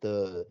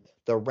the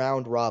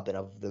round robin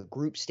of the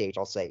group stage.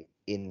 I'll say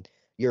in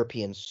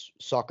European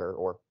soccer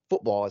or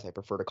football, as I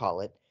prefer to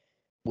call it,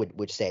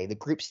 would say the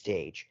group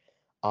stage.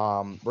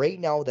 Right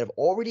now, that have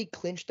already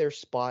clinched their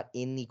spot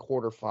in the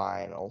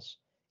quarterfinals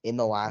in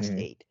the last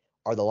 8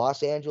 are the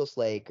Los Angeles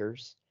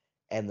Lakers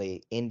and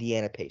the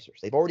Indiana Pacers.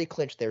 They've already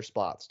clinched their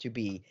spots to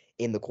be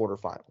in the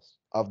quarterfinals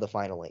of the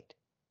final 8.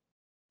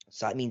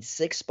 So that means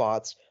 6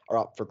 spots are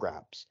up for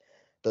grabs.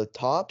 The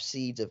top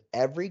seeds of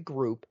every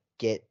group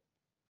get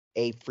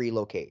a free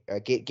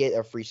get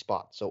a free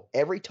spot. So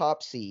every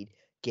top seed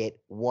get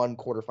one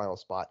quarterfinal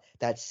spot.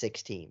 That's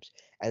 6 teams.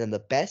 And then the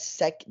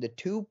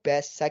 2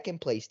 best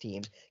second place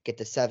teams get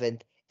the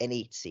 7th and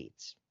 8th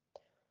seeds.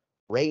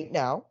 Right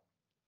now,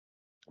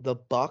 the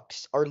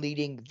Bucks are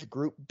leading the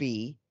Group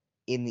B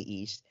in the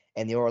East,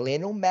 and the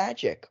Orlando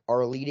Magic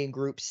are leading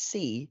Group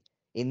C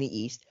in the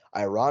East.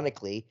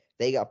 Ironically,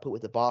 they got put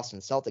with the Boston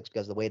Celtics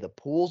because of the way the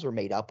pools were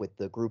made up with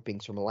the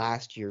groupings from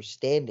last year's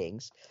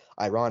standings.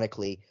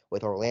 Ironically,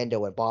 with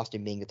Orlando and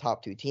Boston being the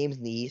top 2 teams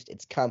in the East,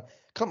 it's come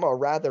a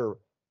rather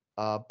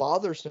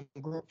bothersome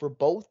group for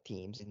both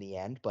teams in the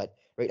end. But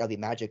right now, the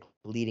Magic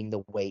leading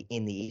the way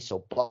in the East.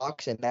 So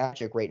Bucks and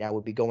Magic right now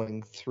would be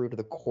going through to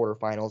the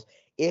quarterfinals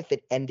if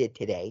it ended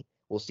today.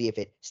 We'll see if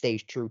it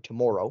stays true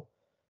tomorrow.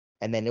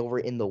 And then over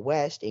in the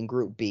West, in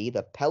Group B,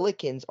 the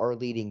Pelicans are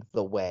leading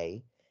the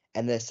way,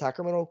 and the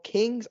Sacramento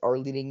Kings are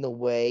leading the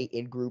way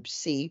in Group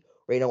C,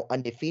 right now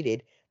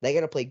undefeated. They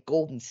got to play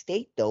Golden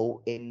State,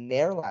 though, in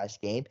their last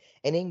game.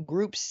 And in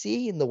Group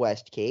C in the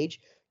West,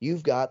 Cage,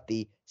 you've got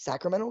the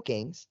Sacramento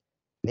Kings,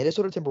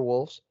 Minnesota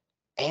Timberwolves,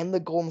 and the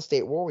Golden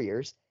State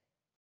Warriors.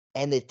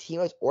 And the team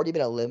that's already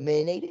been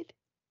eliminated,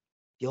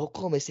 the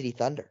Oklahoma City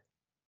Thunder.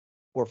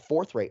 We're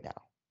 4th right now.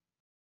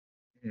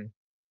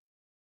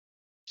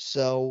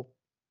 So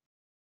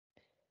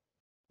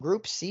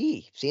Group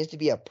C seems to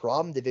be a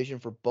problem division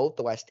for both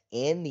the West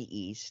and the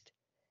East.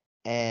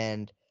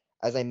 And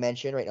as I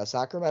mentioned, right now,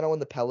 Sacramento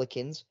and the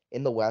Pelicans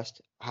in the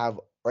West have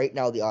right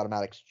now the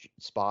automatic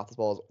spot, as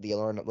well as the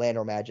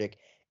Orlando Magic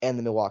and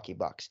the Milwaukee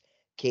Bucks.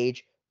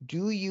 Cage,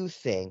 do you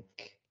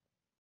think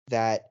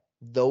that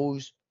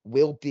those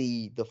will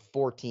be the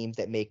 4 teams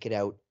that make it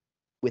out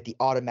with the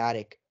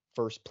automatic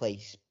first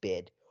place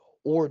bid?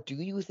 Or do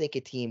you think a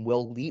team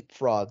will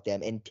leapfrog them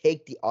and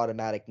take the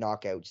automatic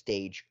knockout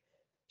stage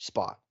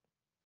spot?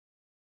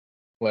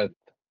 With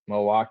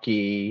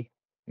Milwaukee,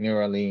 New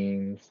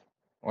Orleans,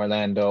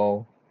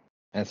 Orlando,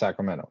 and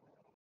Sacramento.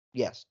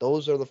 Yes,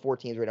 those are the 4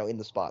 teams right now in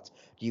the spots.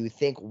 Do you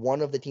think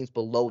one of the teams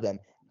below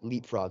them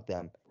leapfrog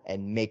them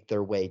and make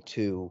their way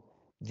to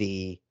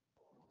the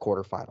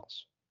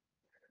quarterfinals?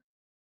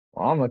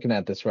 Well, I'm looking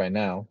at this right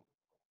now.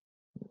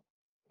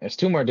 There's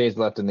 2 more days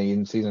left in the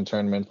in-season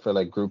tournament for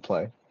like group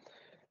play.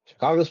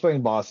 Chicago's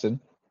playing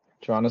Boston.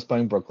 Toronto's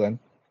playing Brooklyn.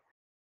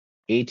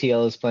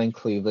 ATL is playing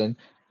Cleveland.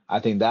 I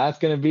think that's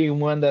going to be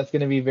one that's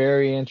going to be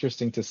very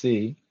interesting to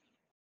see.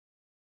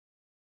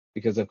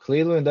 Because if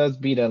Cleveland does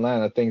beat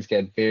Atlanta, things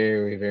get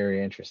very,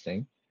 very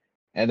interesting.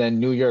 And then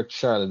New York,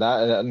 Charlotte.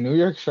 That New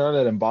York,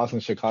 Charlotte, and Boston,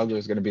 Chicago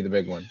is going to be the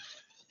big one.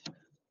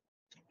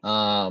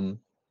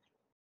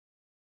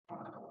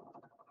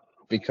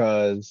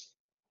 Because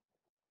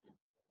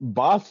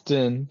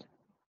Boston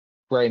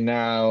right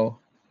now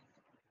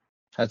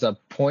has a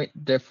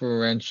point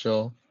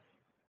differential.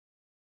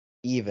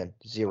 Even,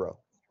 0.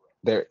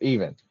 They're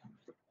even.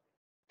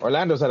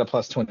 Orlando's at a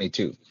plus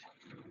 22.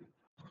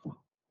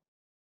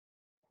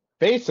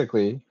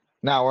 Basically,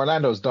 now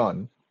Orlando's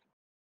done.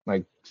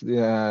 Like,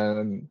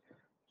 they'll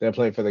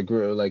play for the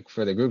group, like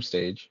for the group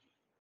stage.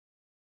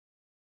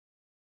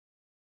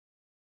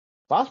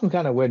 Boston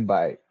kind of win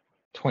by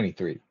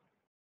 23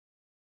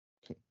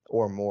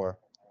 or more.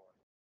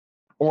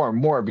 or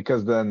more,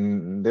 because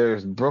then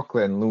there's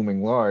Brooklyn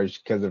looming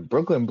large. Because if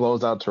Brooklyn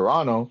blows out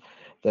Toronto,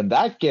 then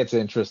that gets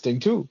interesting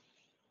too.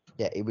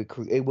 Yeah, it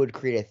would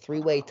create a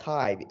 3-way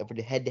tie for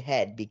the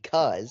head-to-head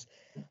because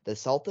the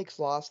Celtics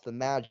lost the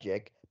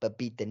Magic but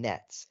beat the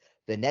Nets.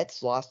 The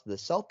Nets lost to the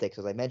Celtics,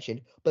 as I mentioned,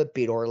 but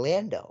beat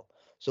Orlando.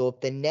 So if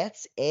the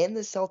Nets and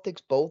the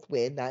Celtics both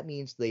win, that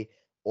means the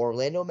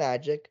Orlando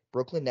Magic,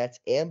 Brooklyn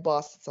Nets, and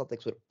Boston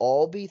Celtics would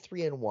all be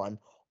 3-1,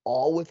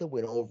 all with a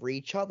win over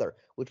each other,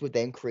 which would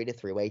then create a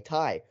 3-way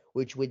tie,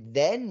 which would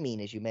then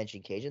mean, as you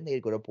mentioned, Cajun,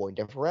 they'd go to point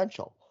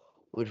differential,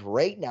 which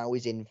right now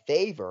is in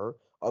favor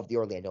of the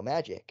Orlando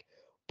Magic.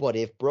 But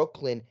if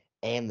Brooklyn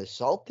and the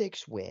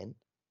Celtics win,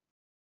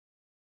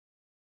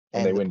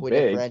 And they and the win point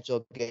big.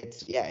 differential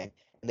and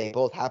they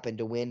both happen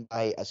to win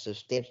by a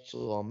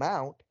substantial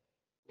amount,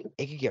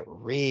 it could get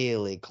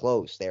really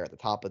close there at the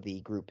top of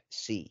the Group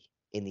C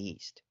in the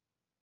East.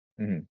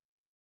 Mm-hmm.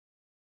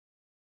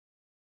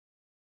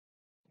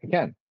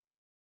 Again,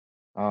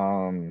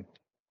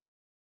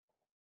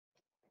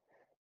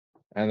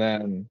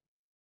 And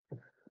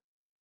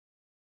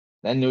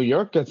then New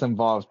York gets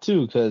involved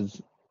too,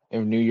 because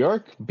if New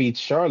York beats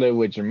Charlotte,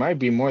 which it might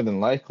be more than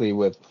likely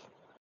with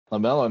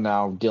LaMelo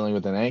now dealing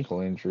with an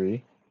ankle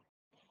injury,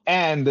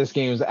 and this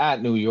game is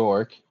at New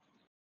York,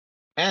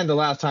 and the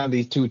last time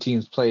these two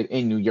teams played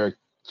in New York,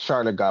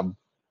 Charlotte got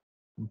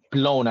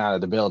blown out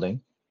of the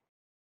building.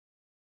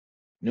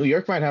 New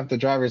York might have the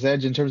driver's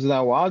edge in terms of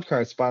that wild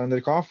card spot in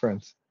the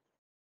conference.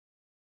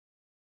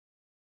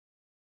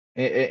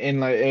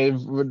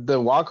 With the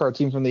wild card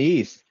team from the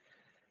East.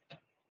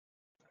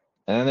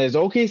 And then there's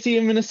OKC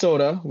in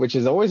Minnesota, which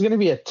is always going to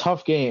be a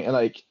tough game.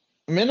 Like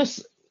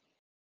Minnesota,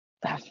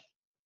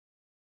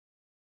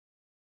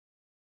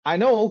 I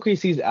know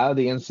OKC's out of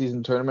the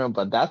in-season tournament,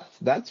 but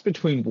that's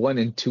between 1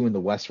 and 2 in the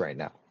West right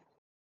now.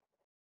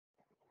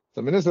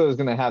 So Minnesota's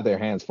going to have their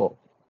hands full.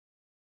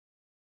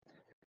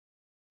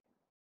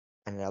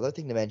 And another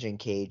thing to mention,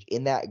 Cage,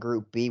 in that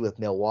Group B with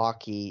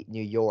Milwaukee,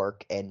 New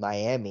York, and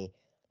Miami,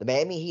 the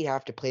Miami Heat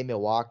have to play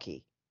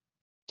Milwaukee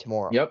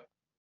tomorrow. Yep.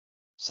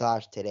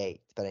 /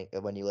 today, depending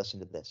when you listen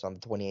to this, on the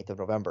 28th of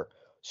November.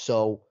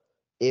 So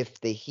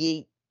if the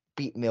Heat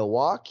beat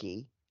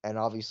Milwaukee, and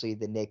obviously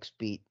the Knicks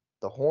beat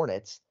the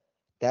Hornets,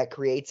 that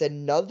creates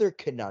another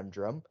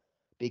conundrum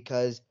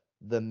because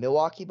the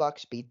Milwaukee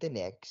Bucks beat the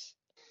Knicks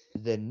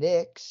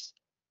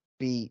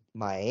beat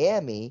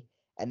Miami,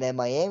 and then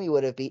Miami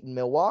would have beaten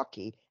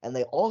Milwaukee, and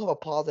they all have a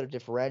positive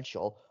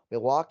differential.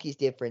 Milwaukee's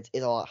difference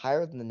is a lot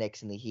higher than the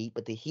Knicks and the Heat,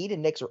 but the Heat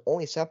and Knicks are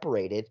only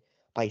separated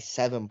by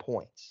 7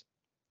 points.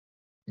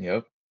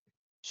 Yep.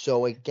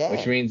 So again,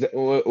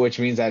 which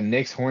means that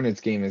Knicks Hornets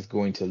game is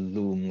going to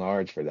loom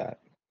large for that.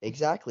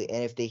 Exactly.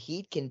 And if the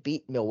Heat can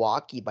beat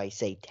Milwaukee by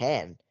say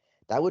 10,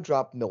 that would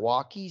drop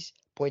Milwaukee's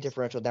point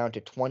differential down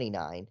to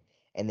 29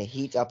 and the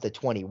Heat's up to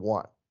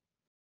 21.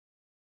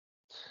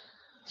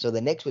 So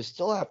the Knicks would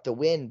still have to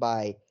win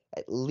by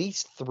at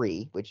least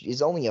 3, which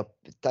is only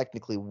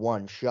technically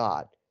one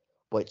shot,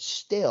 but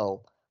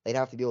still they'd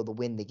have to be able to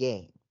win the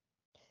game.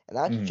 And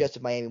that's just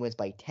if Miami wins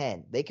by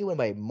 10. They can win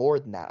by more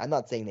than that. I'm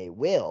not saying they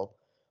will,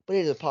 but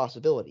it is a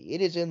possibility.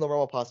 It is in the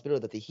realm of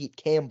possibility that the Heat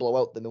can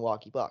blow out the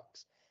Milwaukee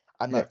Bucks.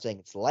 I'm not saying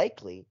it's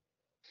likely,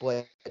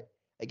 but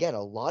again,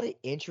 a lot of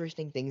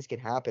interesting things can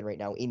happen right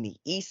now in the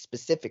East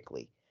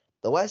specifically.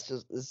 The West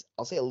is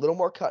I'll say, a little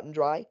more cut and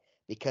dry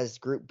because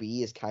Group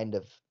B is kind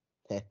of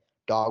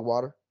dog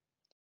water.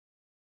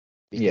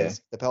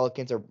 Because the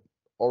Pelicans are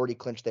already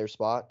clinched their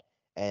spot,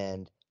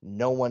 and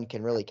no one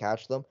can really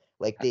catch them.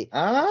 Like they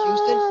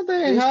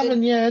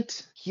haven't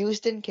yet.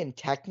 Houston can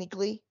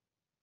technically,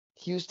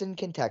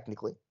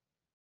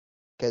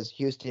 because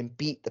Houston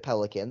beat the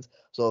Pelicans.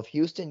 So if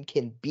Houston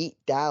can beat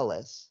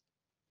Dallas,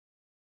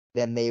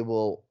 then they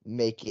will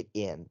make it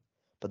in.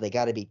 But they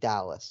got to beat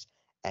Dallas.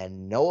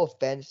 And no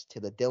offense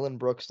to the Dylan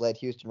Brooks-led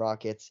Houston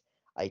Rockets,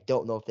 I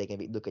don't know if they can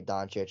beat Luka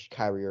Doncic,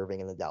 Kyrie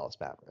Irving, and the Dallas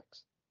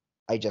Mavericks.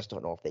 I just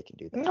don't know if they can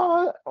do that.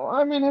 No,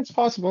 I mean, it's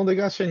possible. They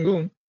got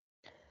Şengün.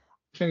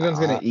 Şengün's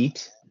going to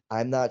eat.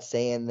 I'm not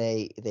saying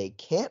they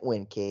can't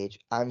win, Cage.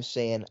 I'm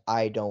saying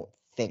I don't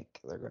think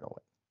they're going to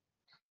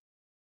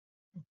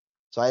win.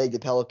 So I think the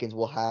Pelicans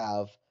will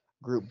have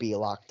Group B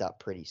locked up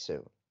pretty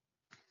soon.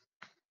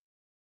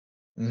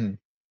 Mm-hmm.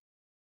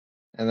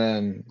 And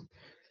then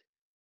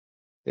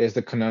there's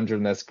the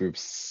conundrum that's Group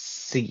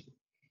C.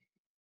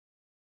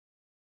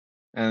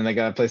 And they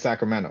got to play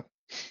Sacramento.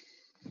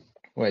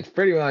 Which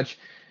pretty much,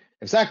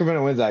 if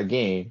Sacramento wins that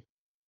game,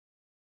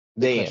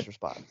 they clinch their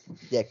spot.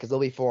 Yeah, because they'll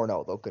be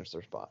 4-0. They'll clinch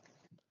their spot.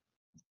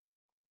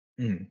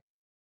 Mm.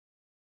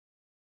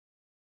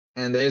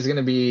 And there's going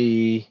to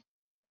be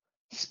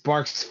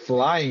sparks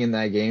flying in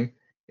that game.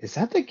 Is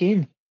that the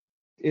game?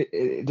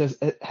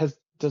 Has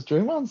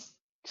Draymond's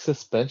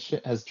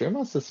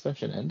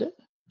suspension ended?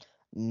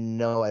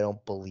 No, I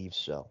don't believe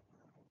so.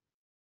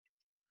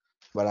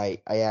 But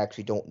I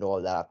actually don't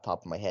know that off the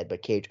top of my head.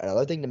 But Cage,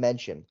 another thing to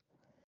mention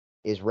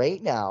is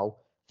right now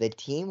the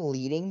team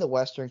leading the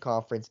Western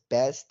Conference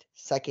best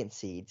second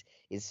seeds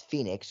is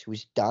Phoenix,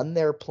 who's done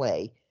their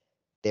play.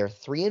 They're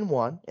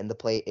 3-1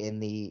 in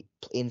the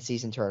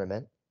in-season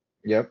tournament.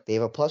 Yep. They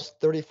have a plus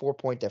 34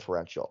 point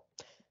differential.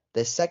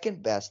 The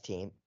second best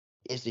team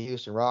is the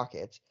Houston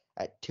Rockets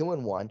at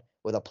 2-1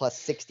 with a plus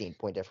 16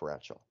 point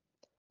differential.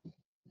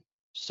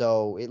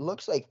 So it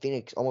looks like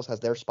Phoenix almost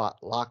has their spot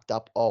locked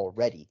up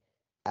already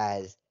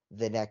as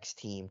the next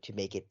team to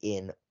make it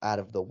in out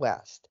of the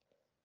West.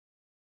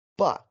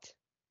 But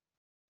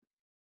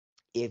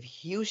if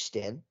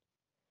Houston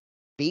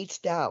beats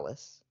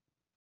Dallas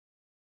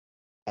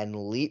and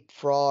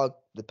leapfrog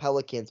the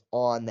Pelicans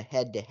on the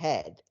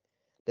head-to-head,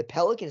 the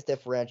Pelicans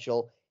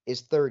differential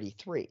is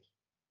 33.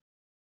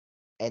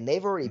 And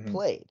they've already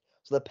played.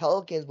 So the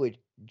Pelicans would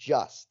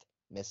just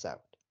miss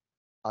out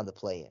on the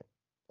play-in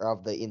or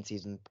of the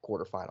in-season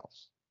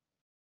quarterfinals.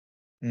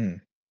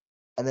 Mm.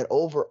 And then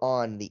over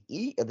on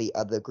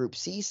the Group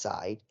C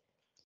side,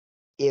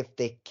 if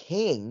the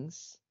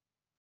Kings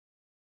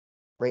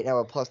right now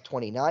have a plus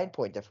 29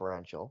 point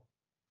differential,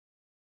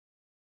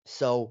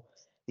 so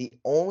the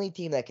only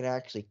team that can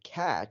actually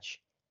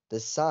catch the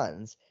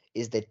Suns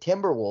is the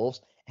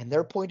Timberwolves, and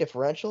their point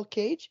differential,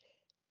 Cage,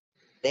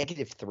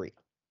 -3.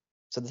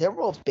 So the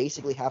Timberwolves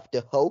basically have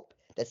to hope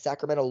that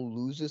Sacramento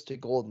loses to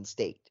Golden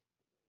State,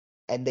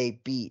 and they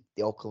beat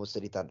the Oklahoma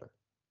City Thunder.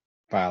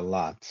 By a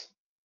lot.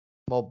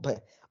 Well,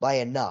 by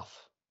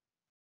enough.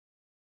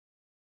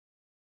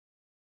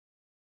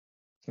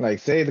 Like,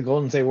 say the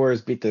Golden State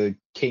Warriors beat the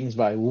Kings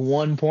by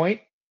 1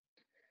 point.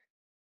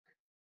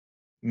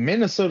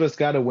 Minnesota's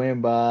got to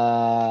win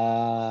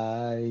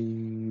by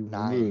 9.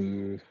 I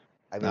mean,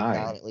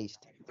 9 at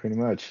least. Pretty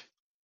much.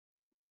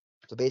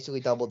 So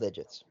basically double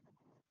digits.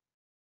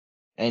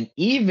 And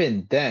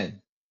even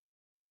then,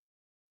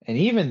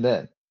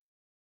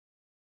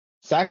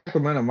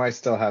 Sacramento might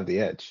still have the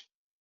edge.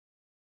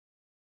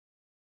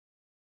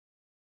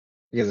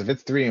 Because if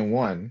it's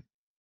 3-1,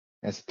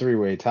 it's a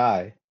 3-way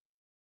tie.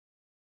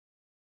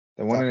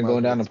 Then one end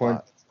going down the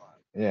point.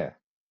 Yeah.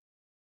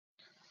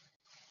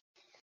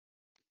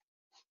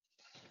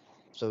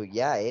 So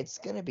yeah, it's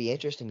gonna be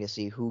interesting to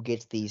see who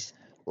gets these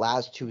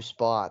last 2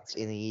 spots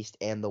in the East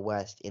and the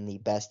West in the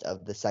best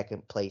of the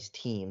second place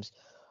teams.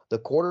 The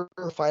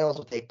quarterfinals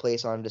will take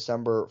place on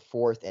December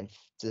 4th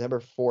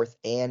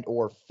and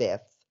or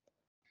 5th.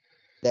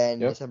 Then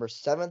December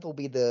 7th will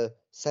be the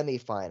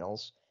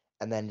semifinals,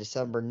 and then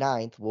December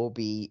 9th will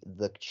be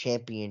the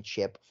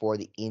championship for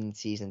the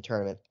in-season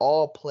tournament,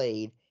 all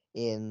played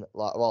in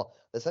the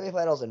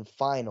semifinals and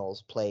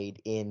finals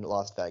played in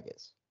Las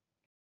Vegas,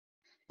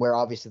 where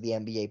obviously the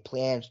NBA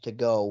plans to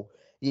go,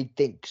 you'd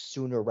think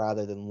sooner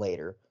rather than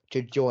later,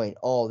 to join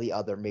all the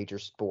other major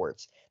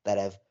sports that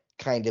have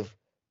kind of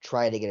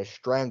tried to get a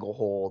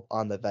stranglehold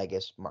on the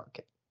Vegas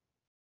market.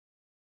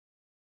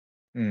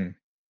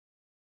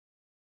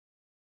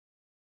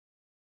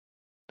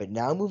 But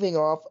now moving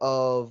off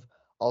of,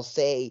 I'll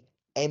say,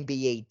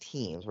 NBA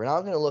teams, we're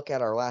now going to look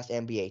at our last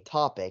NBA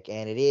topic,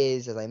 and it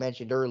is, as I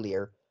mentioned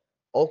earlier,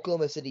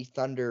 Oklahoma City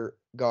Thunder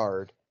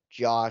guard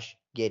Josh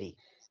Giddey,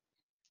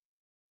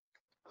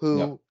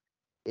 who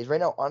is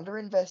right now under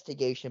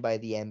investigation by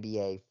the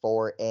NBA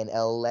for an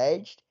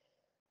alleged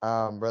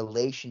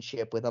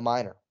relationship with a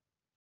minor.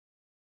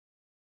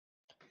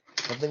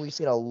 Something we've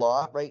seen a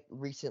lot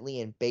recently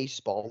in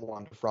baseball,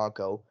 Juan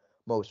DeFranco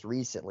most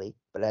recently,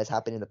 but it has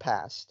happened in the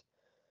past.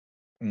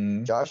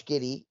 Josh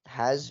Giddey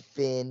has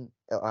been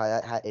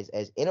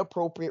as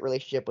inappropriate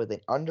relationship with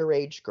an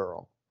underage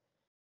girl.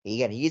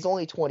 Again, he's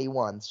only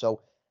 21,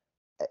 so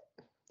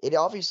it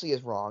obviously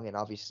is wrong, and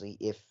obviously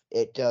if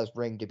it does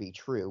ring to be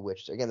true,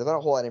 which again there's not a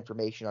whole lot of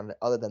information on it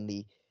other than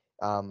the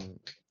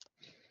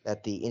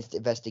that the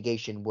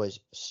investigation was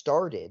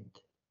started,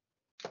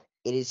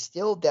 it is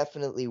still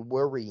definitely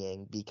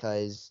worrying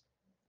because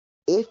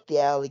if the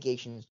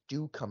allegations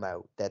do come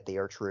out that they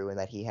are true and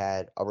that he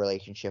had a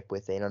relationship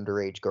with an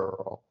underage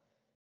girl,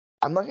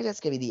 I'm not going to say it's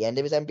going to be the end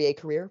of his NBA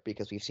career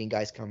because we've seen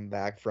guys come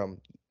back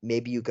from,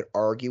 maybe you could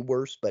argue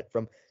worse, but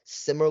from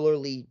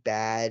similarly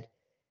bad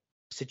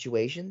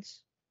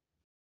situations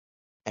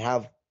and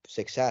have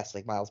success,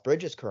 like Miles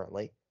Bridges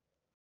currently.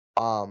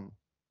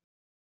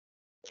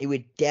 It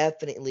would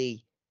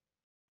definitely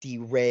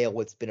derail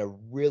what's been a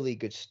really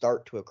good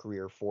start to a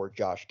career for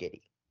Josh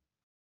Giddey.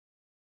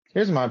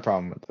 Here's my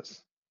problem with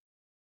this.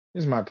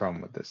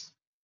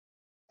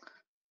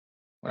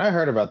 When I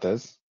heard about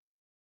this,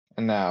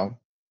 and now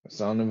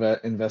there's an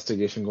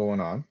investigation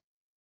going on,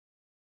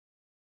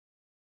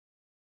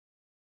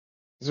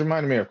 this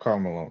reminded me of Karl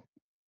Malone.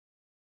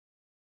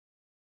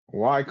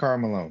 Why Karl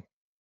Malone?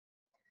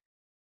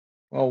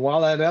 Well,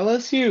 while at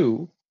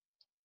LSU,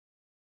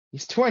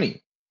 he's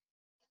 20,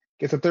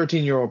 gets a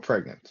 13-year-old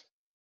pregnant,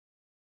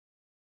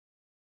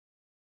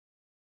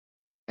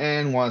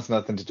 and wants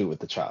nothing to do with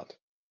the child.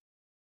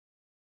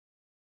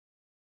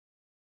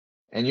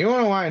 And you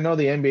know why I know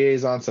the NBA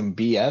is on some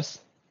BS?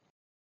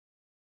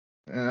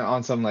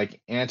 On some like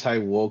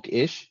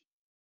anti-woke-ish?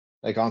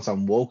 Like on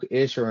some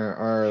woke-ish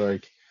or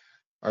like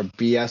or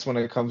BS when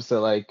it comes to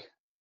like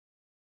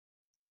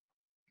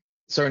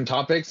certain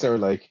topics or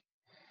like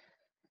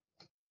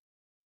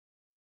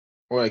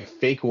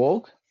fake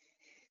woke.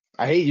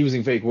 I hate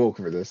using fake woke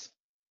for this,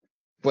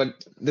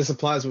 but this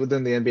applies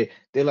within the NBA.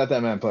 They let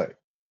that man play.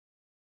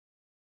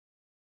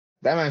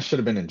 That man should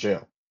have been in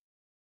jail.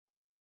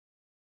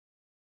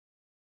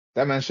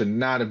 That man should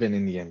not have been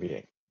in the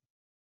NBA.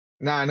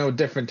 Now I know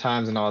different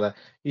times and all that.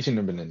 He shouldn't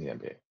have been in the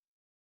NBA.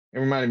 It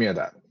reminded me of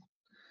that.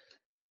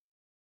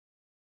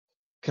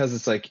 Because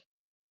it's like,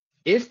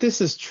 if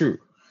this is true,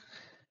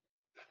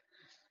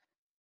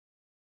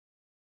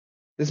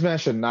 this man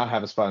should not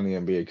have a spot in the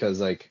NBA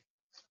because, like,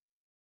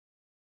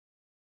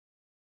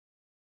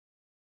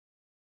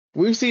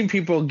 we've seen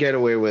people get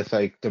away with,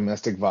 like,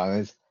 domestic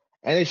violence,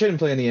 and they shouldn't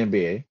play in the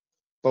NBA,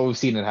 but we've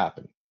seen it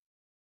happen.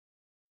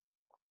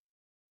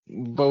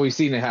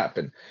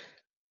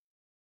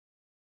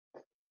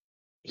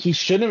 He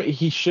shouldn't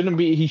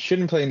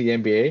play in the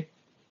NBA,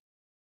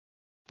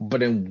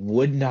 but it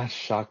would not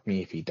shock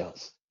me if he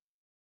does.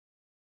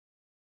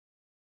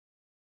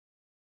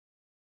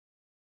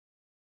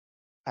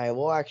 I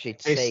will actually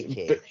say,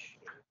 Cage.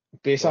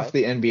 Based off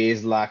the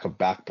NBA's lack of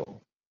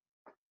backbone.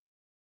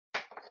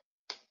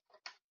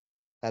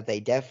 that they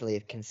definitely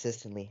have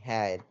consistently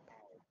had.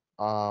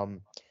 I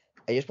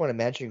just want to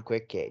mention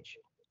quick, Cage.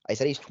 I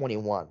said he's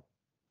 21.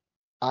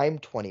 I'm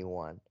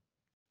 21.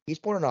 He's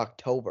born in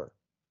October.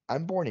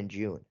 I'm born in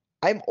June.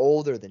 I'm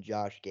older than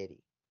Josh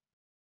Giddey.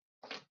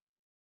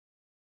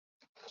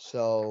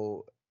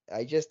 So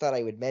I just thought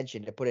I would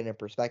mention to put it in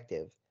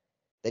perspective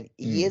that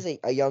he is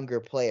a younger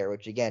player,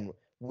 which again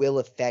will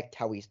affect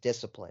how he's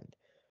disciplined.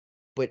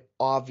 But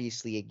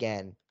obviously,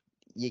 again,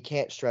 you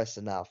can't stress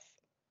enough.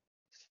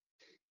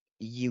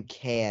 You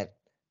can't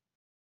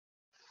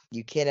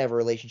have a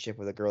relationship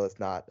with a girl that's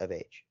not of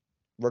age,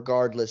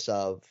 regardless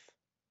of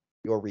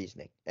your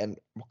reasoning. And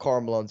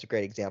Karl Malone's a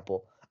great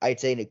example. I'd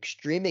say an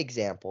extreme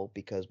example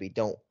because we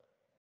don't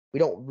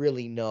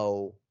really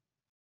know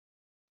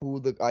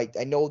who I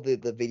know the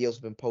videos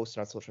have been posted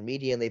on social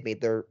media and they've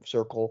made their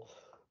circle.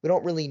 We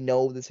don't really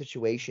know the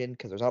situation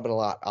because there's not been a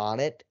lot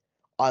on it,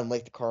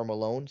 unlike the Karl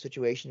Malone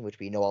situation, which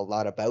we know a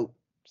lot about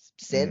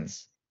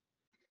since.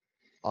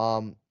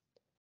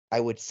 I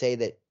would say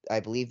that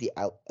I believe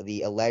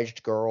the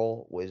alleged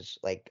girl was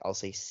like, I'll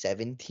say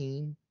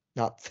 17,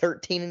 not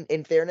 13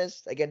 in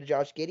fairness, again to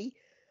Josh Giddey,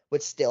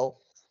 but still,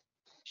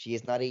 she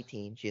is not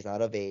 18. She is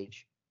not of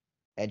age.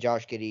 And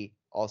Josh Giddey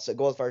also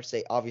goes as far as to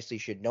say obviously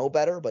should know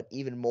better, but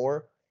even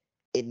more,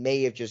 it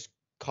may have just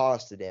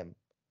costed him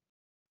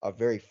a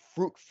very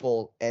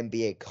fruitful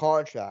NBA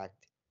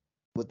contract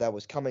that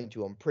was coming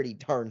to him pretty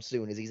darn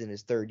soon as he's in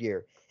his third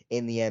year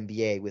in the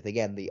NBA with,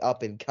 again, the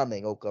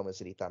up-and-coming Oklahoma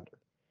City Thunder.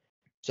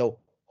 So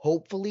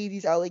hopefully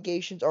these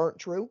allegations aren't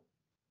true.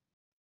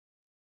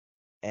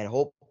 And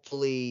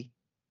hopefully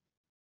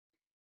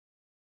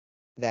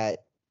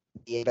that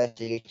the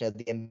investigation of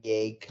the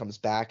NBA comes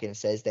back and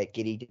says that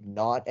Giddey did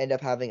not end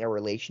up having a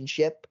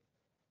relationship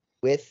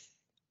with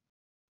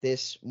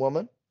this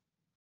woman.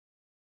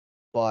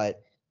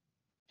 But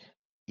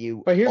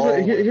you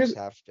always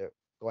have to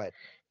go ahead.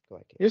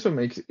 Here's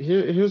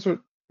what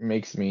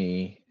makes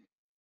me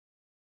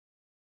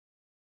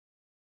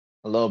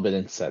a little bit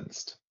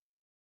incensed.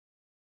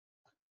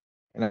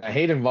 And I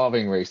hate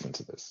involving race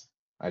into this.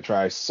 I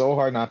try so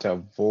hard not to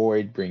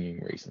avoid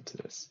bringing race into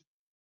this.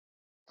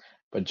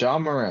 But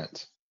John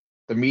Morant,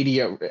 the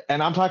media,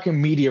 and I'm talking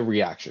media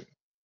reaction.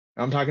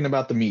 I'm talking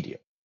about the media.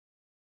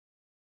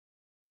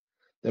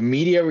 The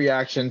media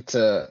reaction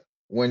to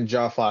when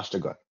Ja flashed a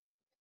gun.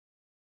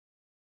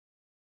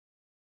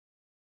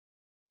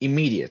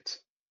 Immediate.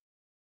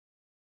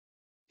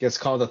 Gets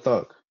called a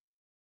thug.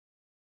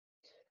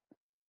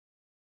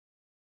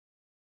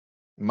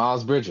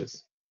 Miles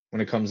Bridges,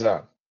 when it comes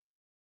out.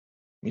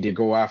 Media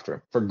go after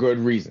him for good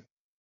reason.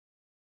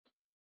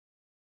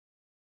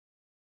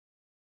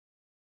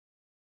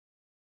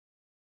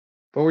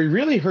 But we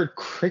really heard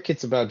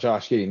crickets about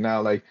Josh Giddey.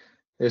 Now, like,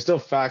 there's still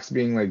facts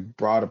being like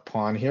brought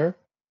upon here.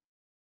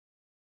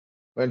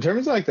 But in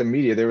terms of like the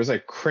media, there was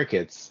like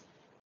crickets.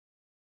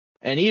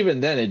 And even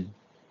then it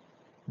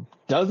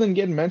doesn't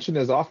get mentioned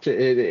as often.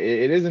 It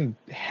isn't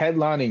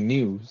headlining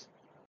news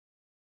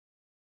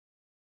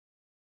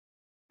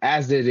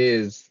as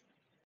it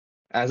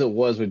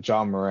was with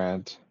John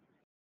Morant,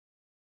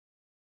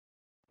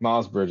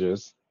 Miles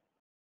Bridges,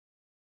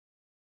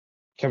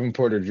 Kevin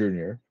Porter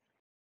Jr.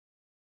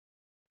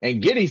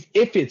 And Giddey's,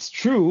 if it's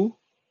true,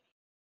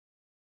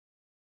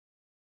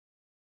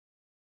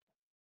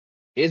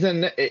 is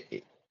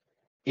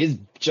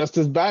just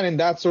as bad in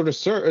that sort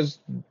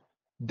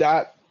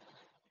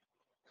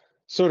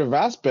of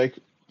aspect.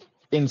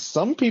 In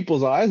some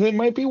people's eyes, it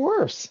might be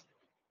worse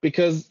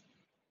because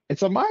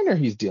it's a minor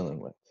he's dealing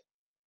with.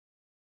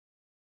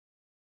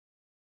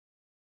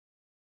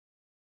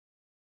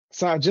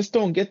 So I just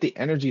don't get the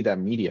energy that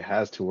media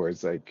has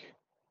towards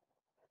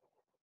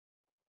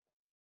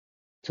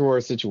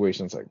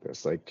situations like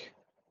this. Like,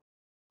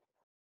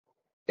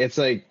 it's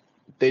like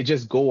they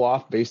just go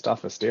off based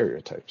off of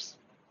stereotypes.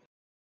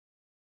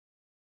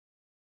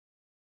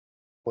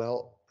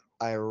 Well,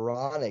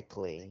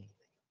 ironically,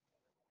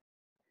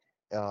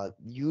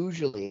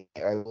 usually,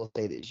 I will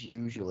say this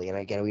usually, and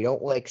again, we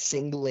don't like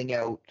singling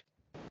out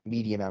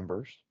media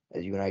members,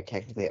 as you and I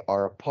technically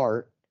are a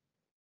part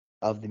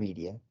of the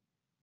media,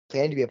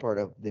 plan to be a part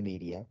of the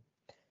media.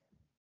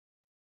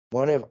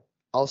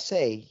 I'll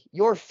say,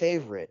 your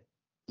favorite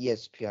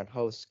ESPN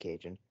host,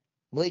 Cajun,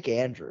 Malika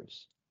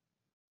Andrews,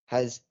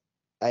 has,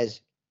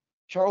 as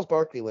Charles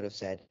Barkley would have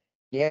said,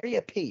 nary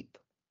a peep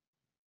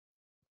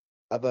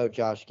about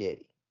Josh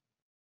Giddey.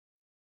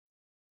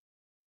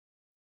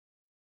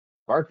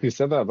 Barkley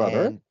said that about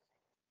her?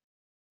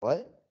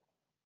 What?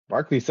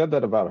 Barkley said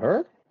that about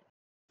her?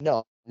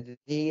 No,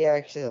 he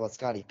actually said about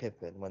Scottie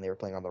Pippen when they were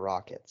playing on the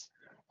Rockets.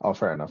 Oh,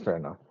 fair enough.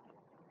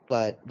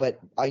 But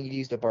I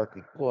used a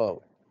Barkley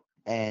quote,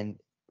 and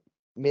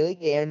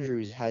Malika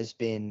Andrews has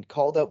been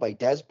called out by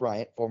Des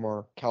Bryant,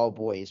 former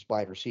Cowboys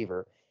wide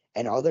receiver,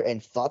 and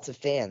lots of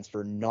fans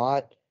for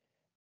not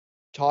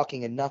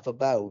talking enough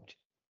about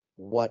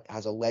what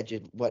Josh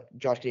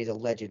Giddey has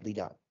allegedly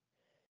done,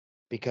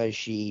 because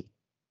she,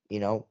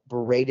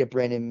 berated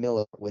Brandon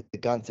Miller with the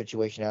gun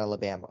situation at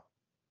Alabama.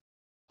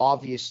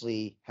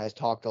 Obviously has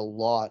talked a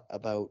lot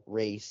about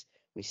race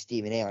with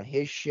Stephen A on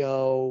his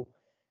show,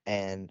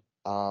 and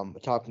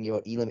talking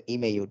about Ime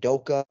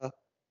Udoka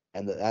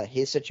and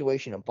his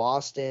situation in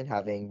Boston,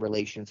 having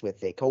relations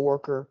with a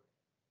coworker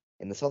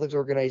in the Celtics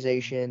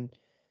organization.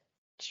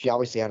 She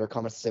obviously had her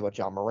comments to say about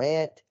John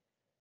Morant.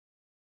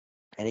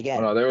 And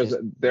again, no,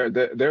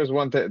 there was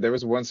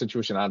one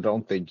situation I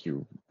don't think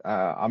you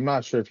I'm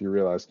not sure if you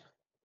realize,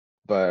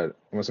 but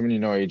when someone you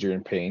know,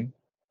 Adrian Payne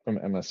from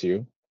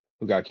MSU,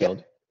 who got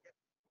killed.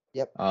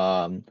 Yep.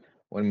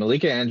 When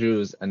Malika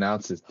Andrews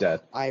announced his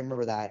death. I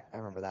remember that.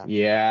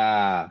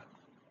 Yeah.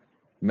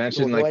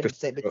 Mentioned go like ahead the and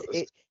say,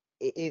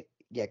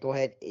 but go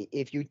ahead.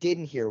 If you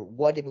didn't hear,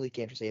 what did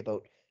Malika Andrews say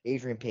about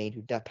Adrian Payne,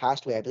 who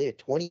passed away, I believe, at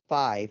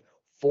 25,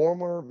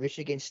 former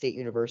Michigan State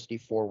University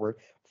forward,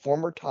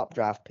 former top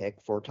draft pick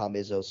for Tom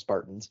Izzo's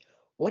Spartans.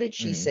 What did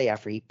she say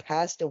after he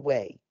passed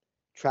away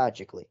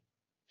tragically?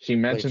 She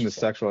mentioned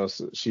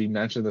she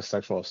mentioned the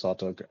sexual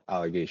assault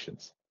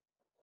allegations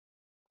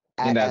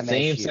at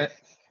MSU.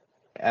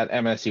 At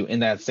MSU in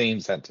that same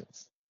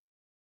sentence.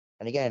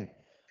 And again,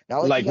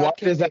 not like what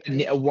does that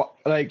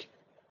like?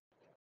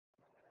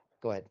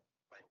 Go ahead.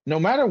 No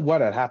matter what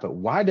had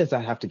happened, why does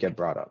that have to get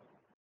brought up?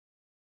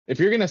 If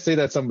you're gonna say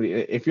that somebody,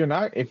 if you're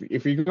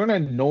gonna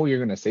know you're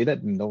gonna say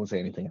that, then don't say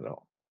anything at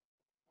all.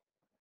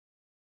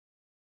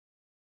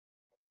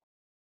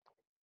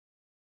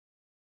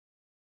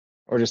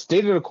 Or just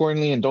state it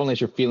accordingly and don't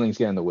let your feelings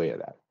get in the way of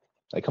that.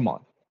 Like, come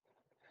on.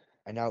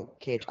 And now,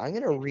 Cage, I'm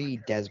gonna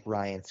read Des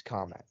Bryant's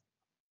comment.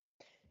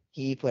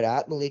 He put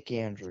at Malik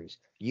Andrews,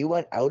 you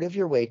went out of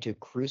your way to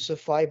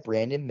crucify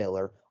Brandon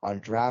Miller on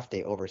draft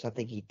day over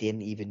something he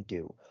didn't even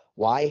do.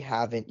 Why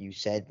haven't you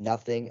said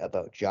nothing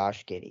about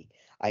Josh Giddey?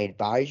 I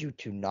advise you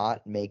to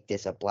not make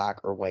this a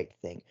black or white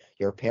thing.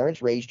 Your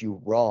parents raised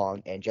you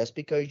wrong, and just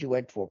because you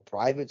went to a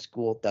private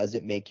school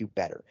doesn't make you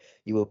better.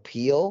 You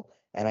appeal,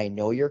 and I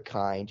know you're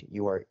kind.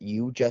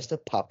 You just a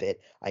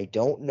puppet. I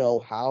don't know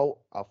how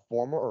a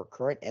former or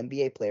current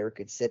NBA player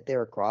could sit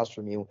there across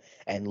from you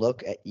and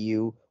look at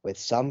you with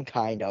some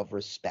kind of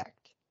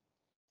respect.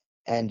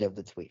 End of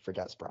the tweet for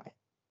Des Bryant.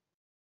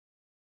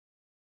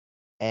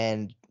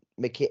 And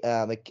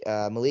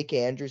Malika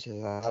Andrews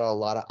has had a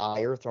lot of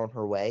ire thrown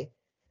her way.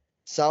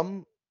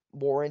 Some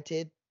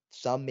warranted,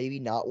 some maybe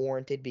not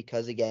warranted,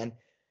 because again,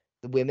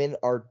 the women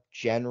are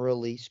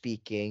generally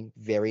speaking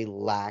very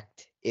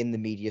lacked in the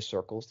media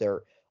circles.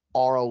 There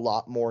are a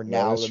lot more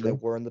now than there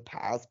were in the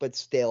past, but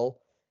still,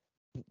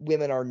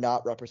 women are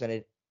not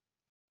represented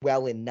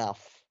well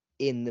enough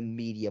in the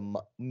medium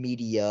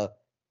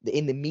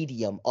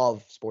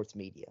of sports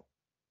media.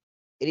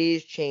 It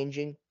is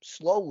changing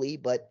slowly,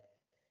 but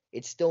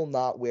it's still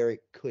not where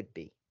it could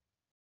be,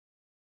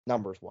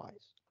 numbers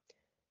wise.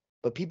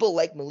 But people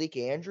like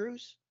Malika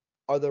Andrews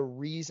are the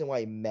reason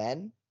why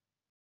men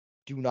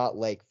do not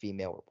like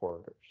female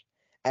reporters.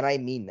 And I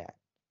mean that.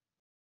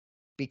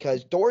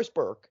 Because Doris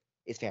Burke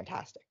is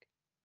fantastic.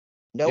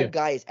 No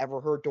guy has ever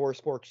heard Doris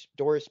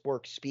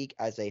Burke speak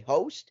as a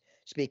host,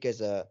 speak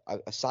as a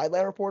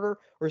sideline reporter,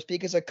 or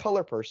speak as a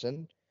color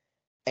person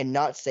and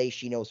not say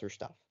she knows her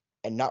stuff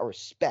and not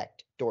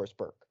respect Doris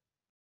Burke.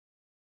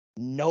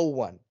 No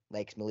one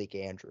likes Malika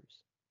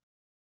Andrews.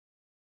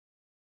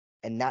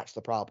 And that's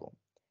the problem,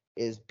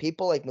 is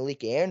people like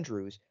Malika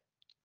Andrews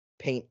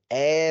paint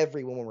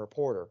every woman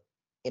reporter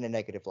in a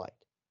negative light.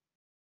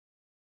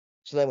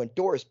 So then when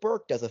Doris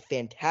Burke does a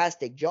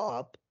fantastic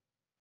job,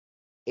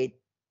 it's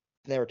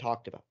never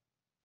talked about.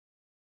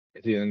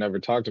 It's either never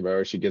talked about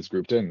or she gets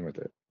grouped in with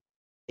it.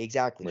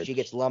 Exactly. She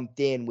gets lumped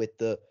in with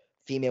the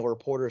female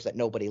reporters that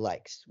nobody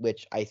likes,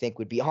 which I think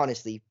would be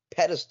honestly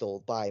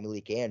pedestaled by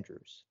Malika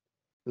Andrews,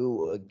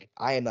 who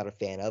I am not a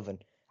fan of,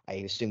 and I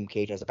assume,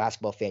 Cage, as a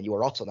basketball fan, you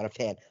are also not a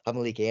fan of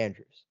Malika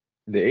Andrews.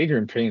 The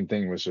Adrian Payne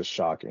thing was just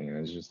shocking, and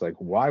it's just like,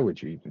 why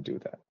would you even do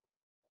that?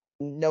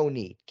 No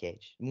need,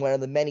 Cage. One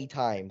of the many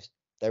times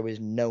there was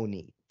no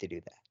need to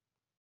do that.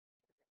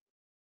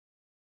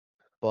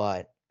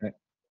 But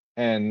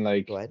and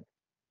like, go ahead.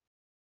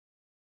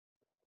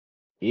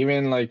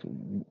 Even like,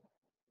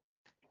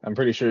 I'm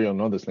pretty sure you'll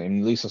know this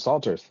name, Lisa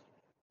Salters.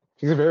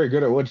 She's very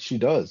good at what she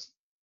does.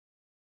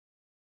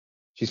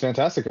 She's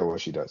fantastic at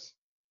what she does.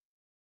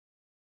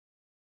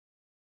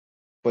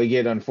 But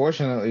yet,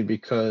 unfortunately,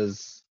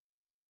 because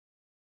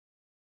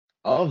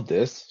of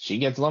this, she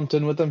gets lumped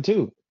in with them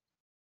too.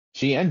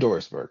 She and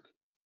Doris Burke.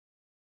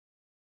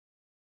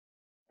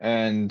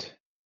 And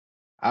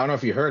I don't know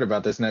if you heard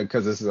about this now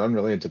because this is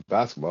unrelated to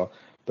basketball,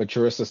 but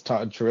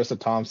Charissa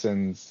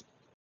Thompson's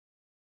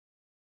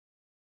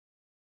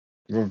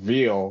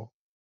reveal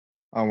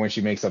on when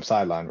she makes up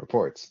sideline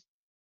reports.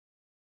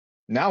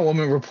 Now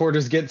women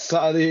reporters get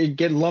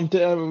lumped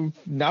in.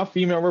 Now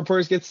female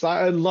reporters get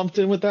lumped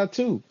in with that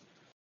too.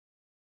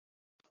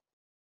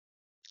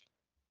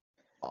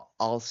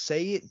 I'll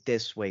say it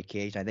this way,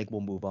 Cage. I think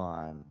we'll move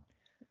on.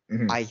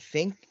 Mm-hmm. I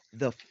think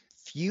the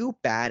few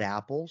bad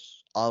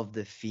apples of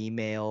the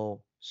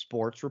female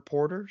sports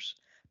reporters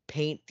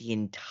paint the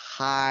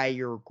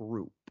entire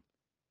group.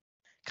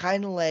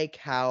 Kind of like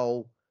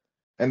how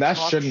and that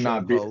should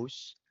not be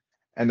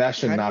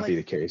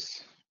the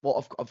case.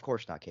 Well, of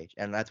course not, Cage.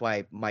 And that's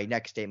why my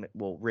next statement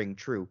will ring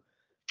true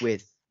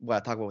with what I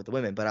talk about with the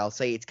women. But I'll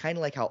say it's kind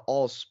of like how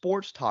all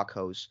sports talk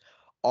hosts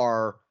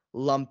are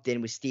lumped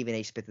in with Stephen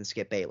A. Smith and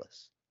Skip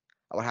Bayless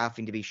about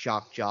having to be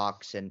shock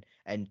jocks and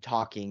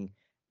talking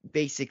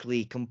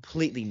basically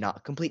complete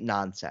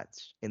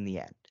nonsense in the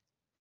end,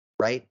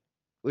 right?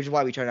 Which is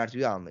why we try not to do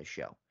that on this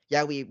show.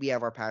 Yeah, we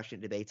have our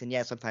passionate debates, and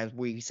yeah, sometimes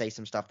we say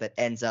some stuff that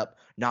ends up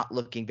not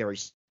looking very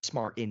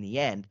smart in the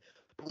end,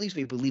 but at least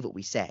we believe what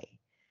we say.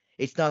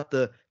 It's not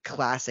the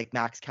classic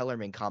Max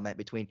Kellerman comment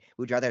between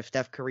would you rather have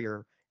Steph Curry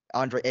or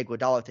Andre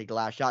Iguodala take the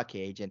last shot,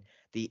 Cage, and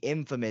the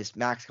infamous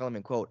Max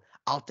Kellerman quote,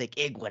 "I'll take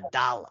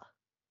Iguodala."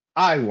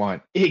 I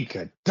want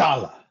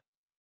Iguodala.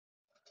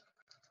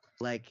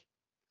 Like,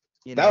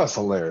 That was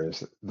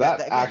hilarious.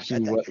 That again,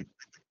 actually was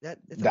that's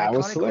an that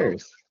was iconic quote.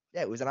 hilarious.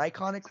 Yeah, it was an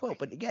iconic quote.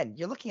 But again,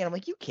 you're looking at him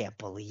like, you can't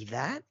believe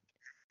that.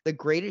 The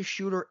greatest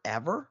shooter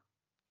ever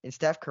in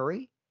Steph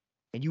Curry,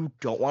 and you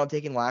don't want to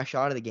take him last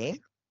shot of the game?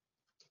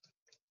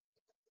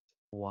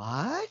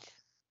 What?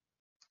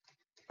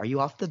 Are you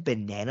off the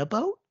banana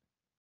boat?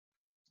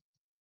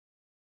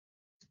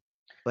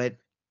 But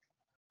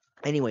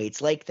anyway,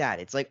 it's like that.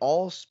 It's like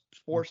all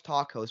sports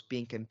talk hosts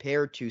being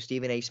compared to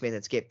Stephen A. Smith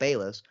and Skip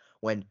Bayless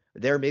when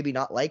they're maybe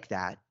not like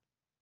that,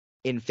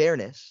 in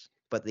fairness,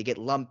 but they get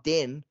lumped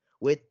in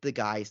with the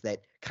guys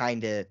that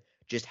kind of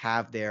just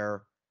have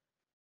their,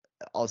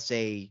 I'll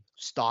say,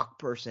 stock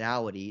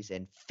personalities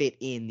and fit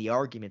in the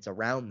arguments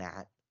around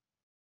that.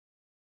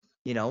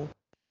 You know,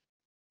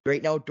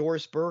 right now,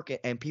 Doris Burke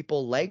and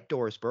people like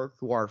Doris Burke,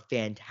 who are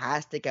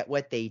fantastic at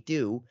what they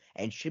do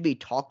and should be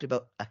talked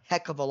about a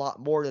heck of a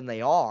lot more than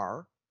they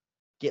are,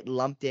 get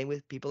lumped in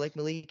with people like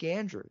Malik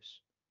Andrews.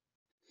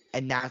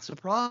 And that's a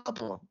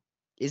problem,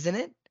 isn't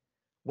it?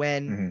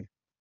 When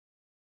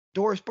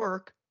Doris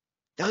Burke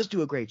does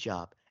do a great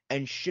job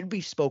and should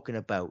be spoken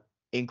about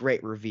in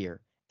great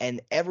revere.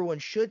 And everyone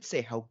should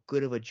say how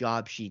good of a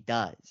job she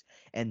does.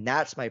 And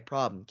that's my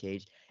problem,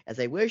 Cage. As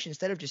I wish,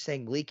 instead of just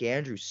saying Malik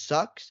Andrews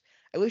sucks,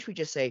 I wish we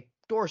just say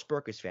Doris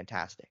Burke is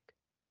fantastic.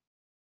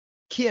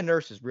 Kia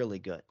Nurse is really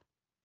good.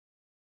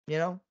 You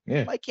know?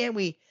 Yeah. Why can't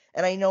we?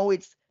 And I know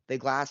it's the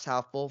glass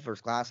half full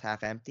versus glass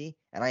half empty.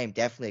 And I am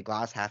definitely a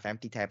glass half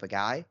empty type of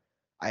guy.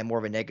 I am more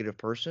of a negative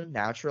person,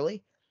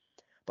 naturally.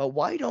 But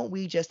why don't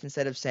we just,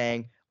 instead of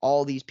saying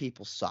all these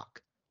people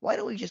suck, why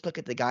don't we just look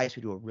at the guys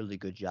who do a really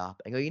good job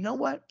and go, you know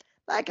what?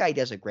 That guy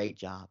does a great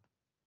job.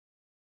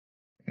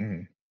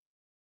 Mm.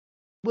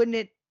 Wouldn't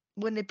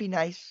it be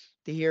nice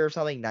to hear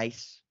something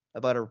nice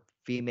about a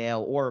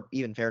female or,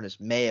 even fairness,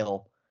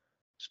 male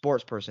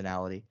sports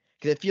personality?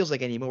 Because it feels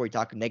like anymore we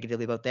talk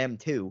negatively about them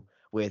too,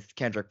 with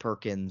Kendrick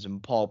Perkins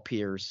and Paul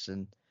Pierce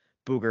and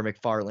Booger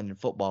McFarland in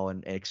football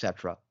and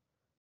etc.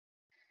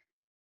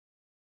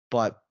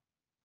 But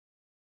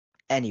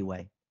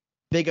anyway,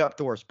 big up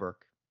Doris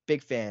Burke.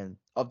 Big fan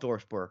of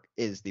Doris Burke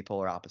is the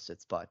Polar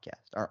Opposites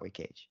podcast, aren't we,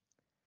 Cage?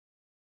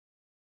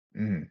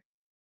 Mm.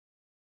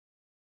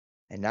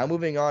 And now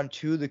moving on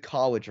to the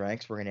college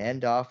ranks, we're going to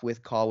end off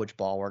with college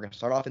ball. We're going to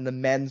start off in the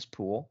men's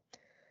pool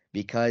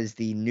because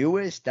the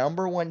newest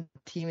number one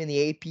team in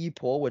the AP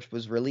poll, which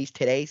was released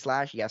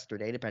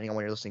today/yesterday, depending on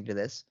when you're listening to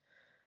this,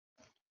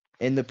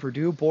 and the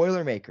Purdue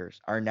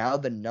Boilermakers are now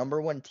the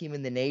number one team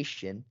in the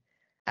nation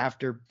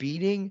after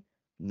beating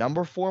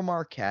number 4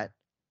 Marquette,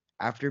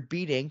 after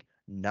beating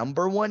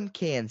number 1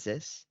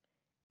 Kansas,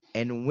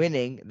 and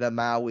winning the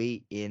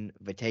Maui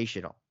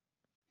Invitational.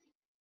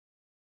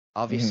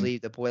 Obviously,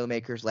 the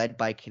Boilermakers led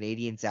by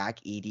Canadian Zach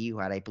Edey, who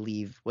had, I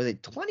believe, was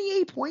it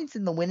 28 points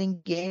in the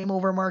winning game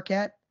over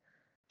Marquette?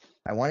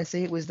 I want to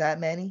say it was that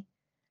many.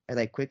 As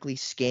I quickly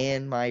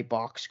scan my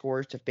box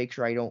scores to make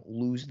sure I don't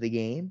lose the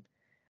game.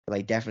 But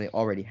I definitely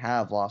already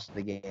have lost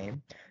the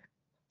game.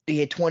 He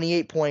had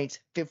 28 points,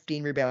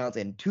 15 rebounds,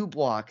 and 2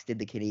 blocks, did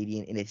the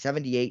Canadian, in a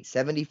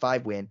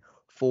 78-75 win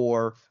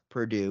for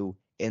Purdue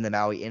in the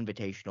Maui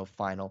Invitational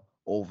final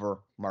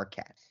over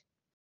Marquette.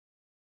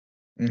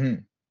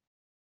 Mm-hmm.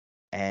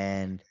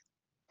 And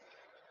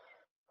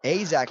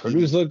Zach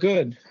Purdue's Edey, look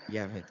good.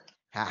 yeah,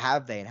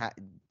 have they? And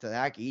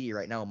Zach Edey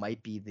right now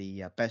might be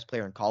the best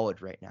player in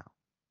college right now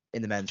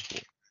in the men's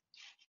pool.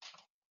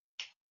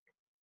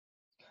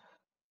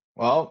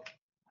 Well,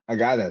 a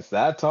guy that's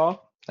that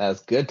tall,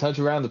 has good touch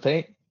around the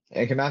paint,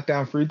 and can knock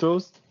down free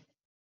throws.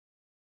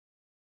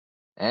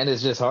 And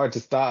it's just hard to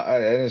stop,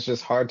 and it's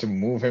just hard to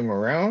move him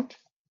around.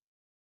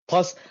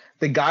 Plus,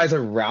 the guys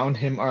around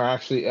him are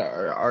actually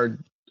are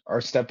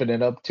stepping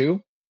it up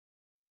too,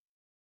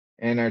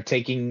 and are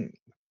taking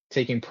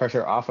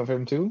pressure off of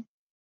him too.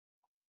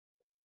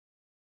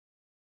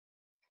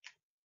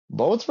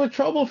 Bodes for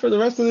trouble for the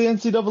rest of the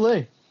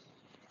NCAA.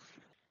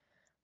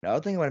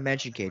 Another thing I want to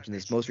mention, Cage, in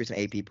this most recent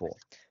AP poll.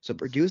 So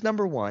Purdue's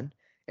number 1,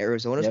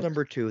 Arizona's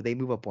number 2. They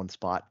move up 1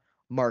 spot.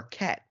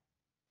 Marquette,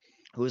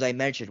 who, as I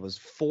mentioned, was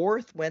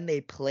 4th when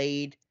they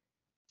played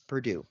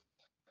Purdue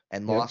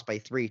and lost by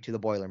 3 to the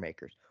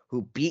Boilermakers,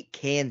 who beat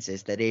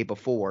Kansas the day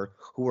before,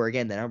 who were,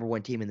 again, the number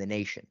 1 team in the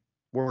nation,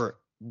 were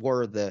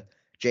the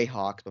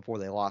Jayhawks before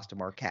they lost to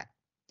Marquette.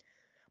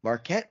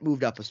 Marquette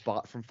moved up a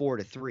spot from 4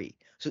 to 3.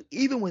 So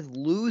even with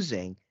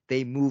losing,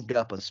 they moved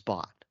up a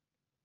spot,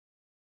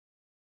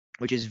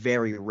 which is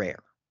very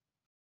rare.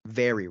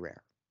 Very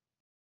rare.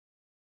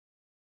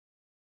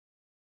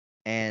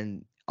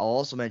 And I'll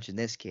also mention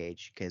this,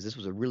 Cage, because this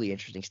was a really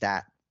interesting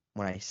stat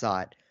when I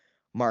saw it.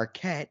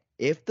 Marquette,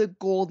 if the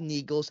Golden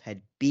Eagles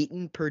had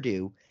beaten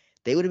Purdue,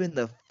 they would have been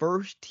the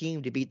first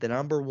team to beat the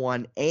number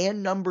 1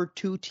 and number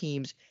 2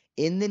 teams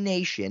in the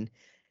nation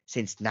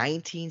since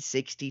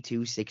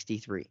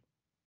 1962-63.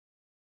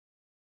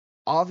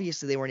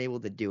 Obviously, they weren't able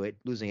to do it,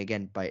 losing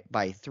again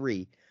by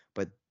 3,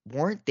 but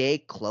weren't they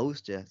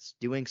close to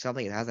doing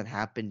something that hasn't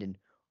happened in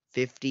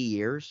 50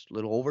 years, a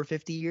little over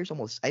 50 years,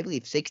 almost, I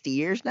believe, 60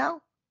 years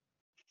now?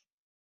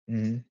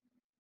 Mm-hmm.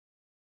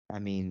 I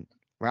mean,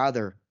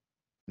 rather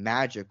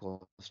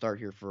magical start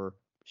here for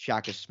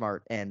Shaka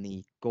Smart and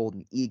the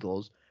Golden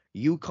Eagles.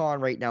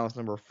 UConn right now is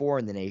number 4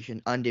 in the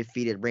nation,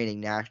 undefeated reigning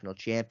national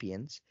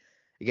champions.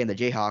 Again, the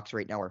Jayhawks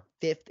right now are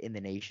 5th in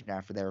the nation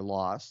after their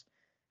loss.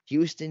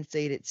 Houston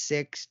stayed at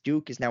 6.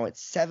 Duke is now at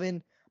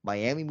 7.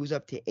 Miami moves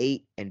up to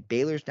 8. And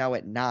Baylor's now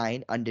at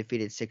 9.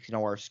 Undefeated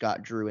 6-0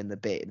 Scott Drew and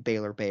the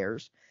Baylor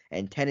Bears.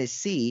 And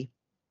Tennessee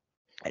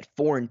at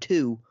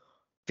 4-2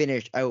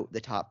 finished out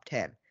the top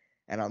 10.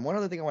 And one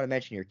other thing I want to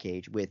mention here,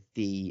 Cage, with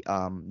the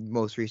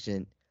most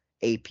recent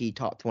AP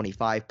Top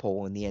 25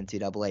 poll in the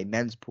NCAA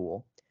men's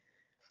pool,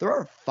 there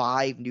are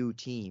 5 new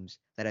teams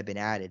that have been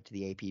added to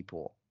the AP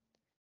pool.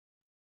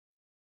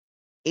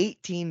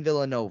 18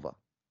 Villanova,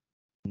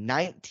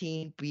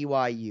 19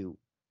 BYU,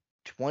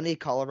 20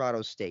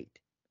 Colorado State,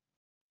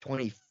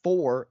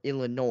 24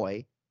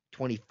 Illinois,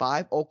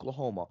 25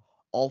 Oklahoma.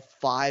 All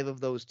 5 of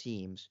those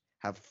teams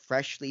have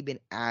freshly been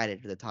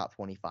added to the top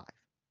 25.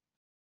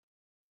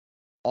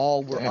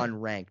 All were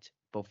unranked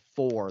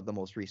before the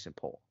most recent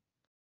poll.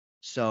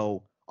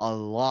 So a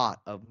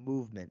lot of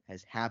movement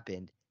has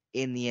happened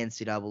in the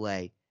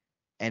NCAA.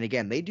 And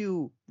again, they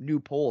do new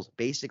polls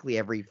basically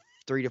every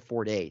 3 to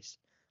 4 days.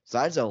 So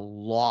that's a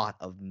lot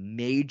of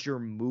major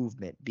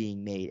movement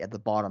being made at the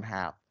bottom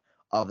half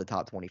of the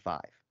top 25.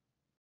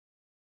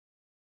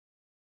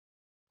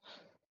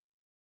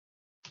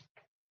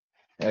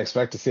 I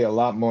expect to see a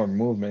lot more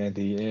movement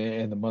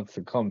in the months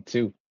to come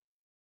too.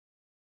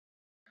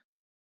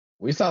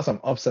 We saw some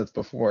upsets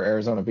before.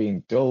 Arizona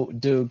beating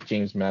Duke,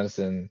 James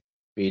Madison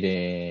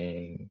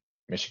beating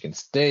Michigan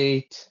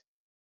State.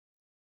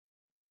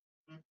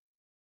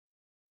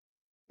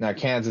 Now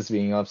Kansas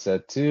being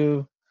upset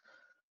too.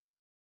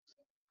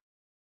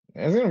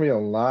 There's gonna be a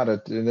lot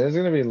of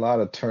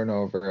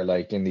turnover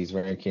like in these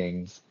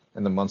rankings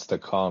in the months to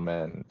come.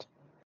 And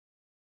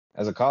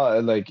as a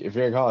college, like if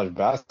you're a college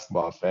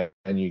basketball fan,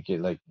 you get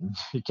like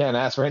you can't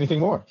ask for anything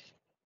more.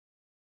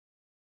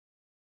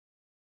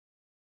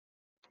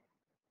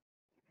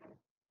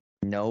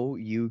 No,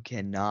 you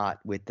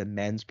cannot, with the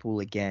men's pool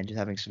again, just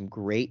having some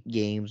great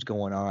games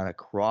going on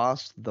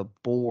across the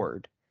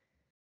board.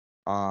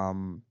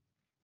 Only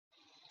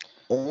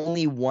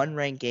one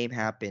ranked game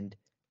happened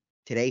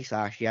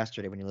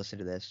today/yesterday when you listen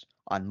to this.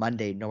 On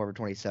Monday, November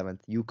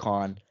 27th,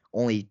 UConn,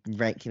 only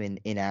ranked him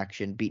in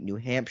action, beat New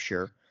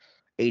Hampshire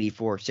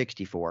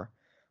 84-64.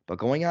 But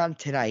going on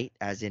tonight,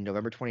 as in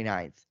November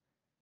 29th,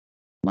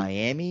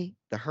 Miami,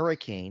 the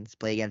Hurricanes,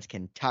 play against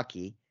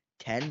Kentucky,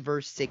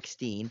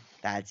 10-16.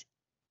 That's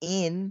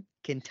in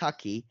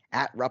Kentucky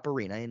at Rupp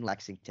Arena in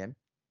Lexington.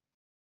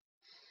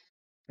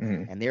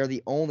 Mm-hmm. And they're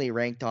the only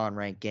ranked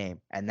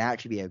game. And that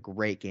should be a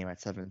great game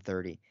at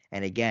 7:30.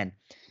 And again,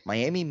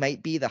 Miami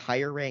might be the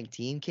higher ranked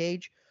team,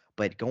 Cage,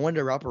 but going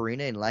to Rupp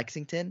Arena in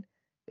Lexington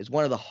is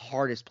one of the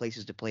hardest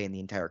places to play in the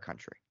entire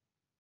country.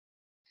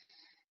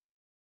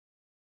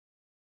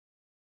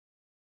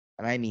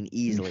 And I mean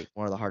easily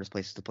one of the hardest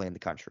places to play in the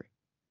country.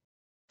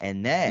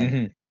 And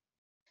then,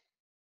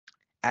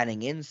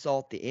 adding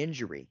insult to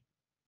injury,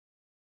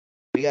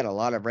 we got a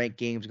lot of ranked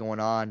games going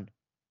on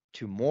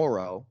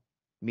tomorrow,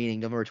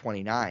 meaning November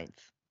 29th,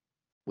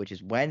 which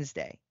is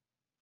Wednesday.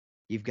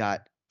 You've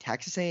got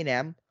Texas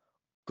A&M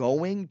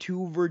going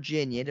to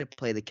Virginia to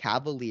play the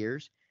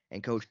Cavaliers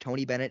and coach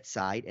Tony Bennett's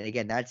side. And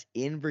again, that's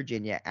in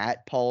Virginia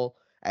at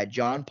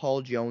John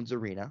Paul Jones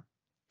Arena.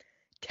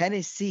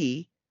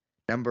 Tennessee,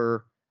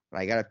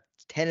 I got a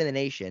 10 in the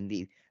nation.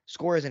 The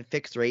score hasn't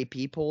fixed their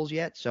AP polls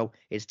yet, so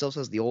it still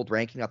says the old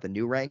ranking, not the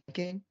new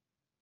ranking.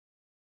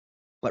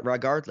 But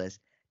regardless,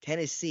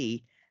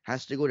 Tennessee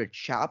has to go to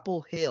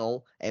Chapel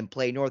Hill and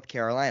play North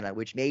Carolina,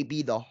 which may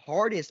be the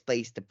hardest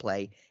place to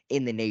play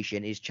in the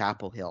nation is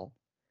Chapel Hill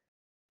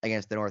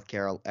against the North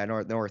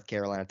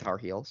Carolina Tar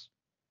Heels.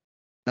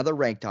 Another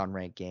ranked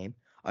game.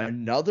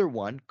 Another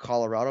one,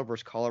 Colorado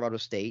versus Colorado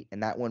State,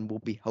 and that one will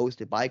be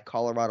hosted by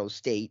Colorado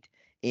State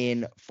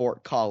in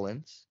Fort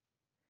Collins.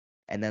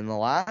 And then the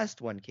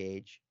last one,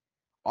 Cage,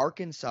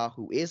 Arkansas,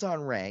 who is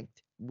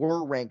unranked,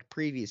 were ranked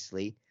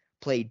previously,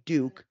 play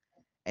Duke,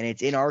 and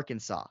it's in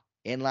Arkansas,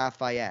 in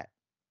Lafayette.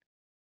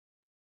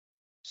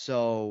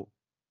 So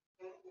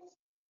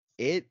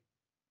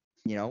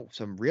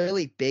some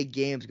really big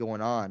games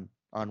going on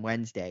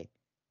Wednesday,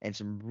 and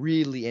some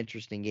really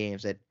interesting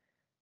games that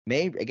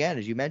may, again,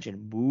 as you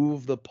mentioned,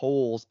 move the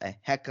polls a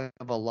heck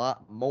of a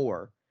lot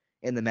more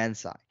in the men's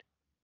side.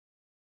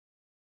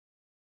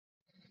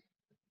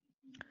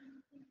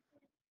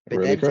 But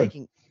Really then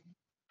could.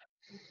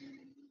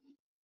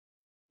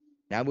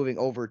 now moving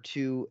over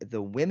to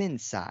the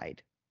women's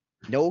side,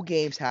 no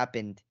games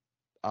happened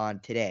on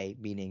today,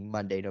 meaning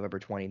Monday, November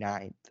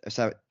 29th,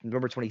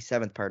 November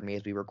 27th, pardon me,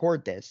 as we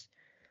record this.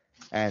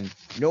 And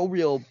no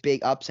real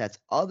big upsets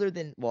other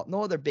than, well,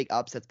 no other big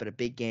upsets, but a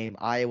big game.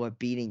 Iowa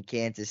beating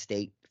Kansas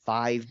State,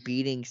 5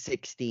 beating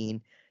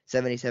 16,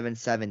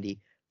 77-70,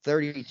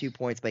 32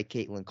 points by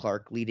Caitlin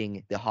Clark,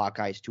 leading the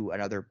Hawkeyes to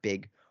another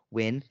big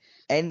win.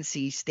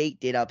 NC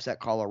State did upset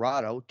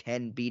Colorado,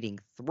 10 beating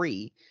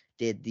 3,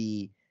 did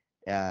the,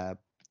 and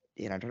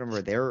I don't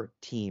remember their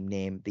team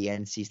name, the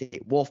NC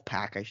State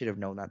Wolfpack. I should have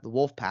known that. The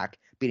Wolfpack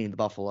beating the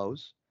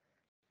Buffaloes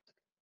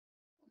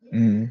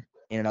Mm-hmm.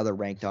 in another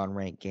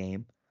ranked-on-ranked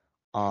game.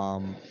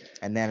 And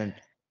then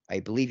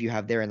I believe you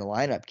have there in the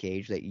lineup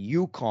cage that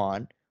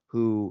UConn,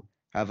 who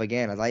have,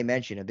 again, as I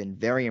mentioned, have been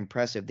very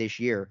impressive this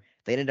year.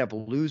 They ended up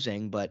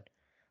losing, but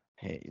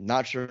hey,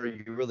 not sure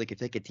you really could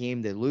pick a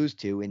team to lose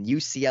to. And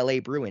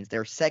UCLA Bruins,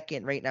 they're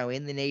second right now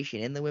in the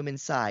nation in the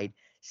women's side,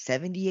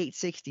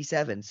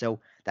 78-67. So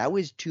that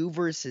was 2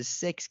 versus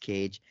 6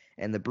 cage,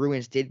 and the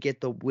Bruins did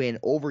get the win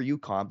over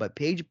UConn, but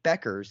Paige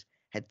Beckers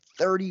had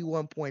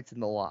 31 points in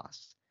the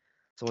loss.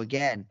 So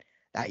again,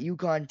 that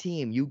UConn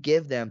team, you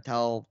give them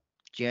till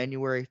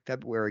January,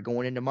 February,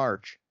 going into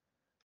March,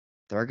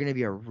 they're going to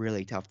be a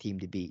really tough team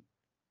to beat,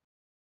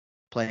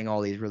 playing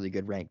all these really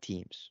good ranked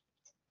teams.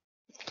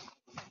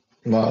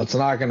 Well, it's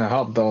not going to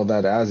help, though,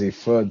 that Azzy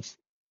Foot's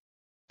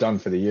done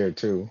for the year,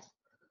 too.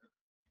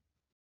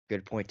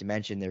 Good point to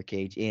mention there,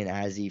 Cage, in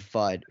Azzy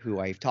Fudd, who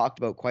I've talked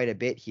about quite a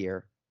bit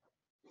here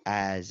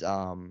as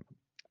one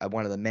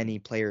of the many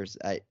players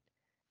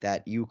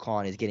that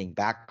UConn is getting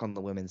back on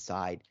the women's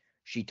side.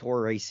 She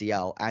tore her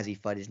ACL. Azzy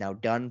Fudd is now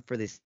done for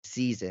this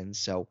season,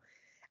 so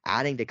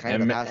adding to kind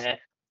of the past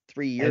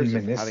 3 years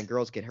of having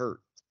girls get hurt.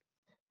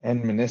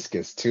 And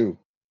meniscus, too.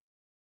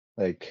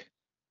 Like,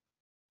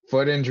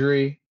 foot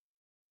injury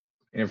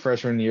in her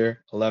freshman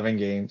year, 11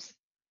 games.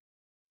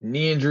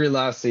 Knee injury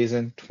last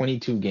season,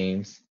 22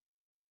 games.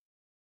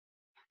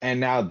 And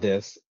now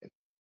this.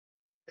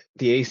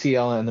 The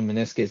ACL and the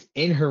meniscus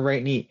in her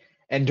right knee.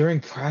 And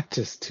during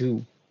practice,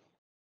 too.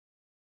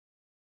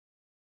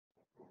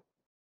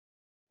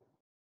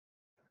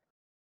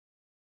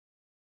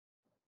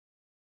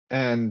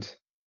 And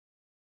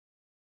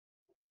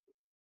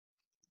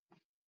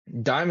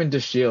Diamond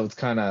DeShields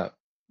kind of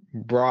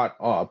brought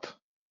up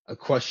a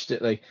question.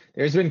 Like,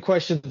 there's been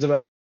questions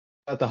about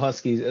the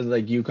Huskies,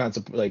 like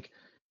UConn's like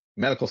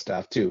medical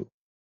staff too.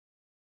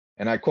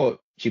 And I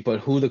quote, she put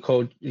who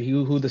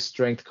the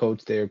strength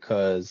coach there,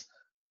 cause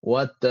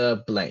what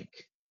the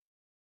blank.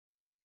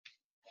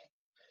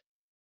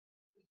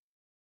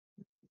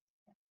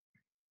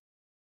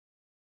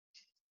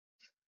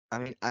 I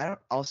mean,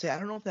 I'll say I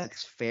don't know if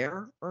that's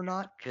fair or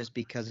not, just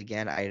because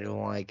again, I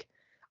don't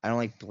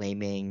like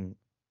blaming,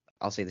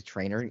 I'll say, the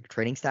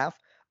training staff,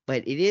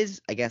 but it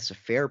is, I guess, a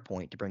fair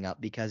point to bring up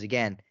because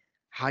again,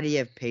 how do you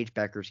have Paige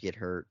Beckers get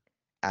hurt,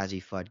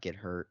 Azzy Fudd get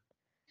hurt,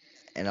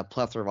 and a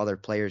plethora of other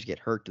players get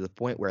hurt to the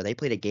point where they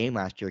played a game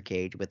last year,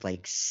 Cage, with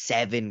like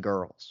 7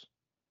 girls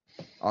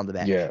on the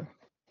bench. Yeah.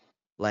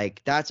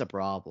 Like, that's a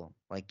problem.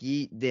 Like,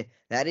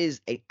 that is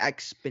an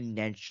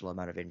exponential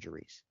amount of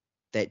injuries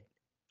that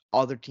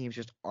other teams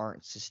just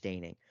aren't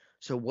sustaining.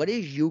 So what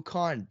is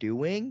UConn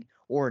doing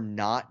or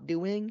not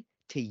doing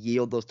to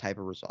yield those type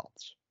of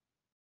results?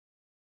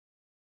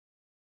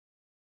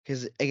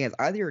 Because, again,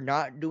 either you're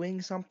not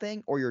doing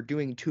something or you're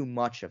doing too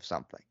much of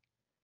something.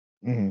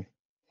 Mm-hmm.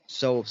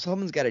 So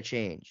something's got to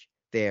change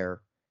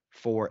there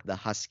for the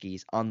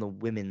Huskies on the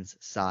women's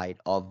side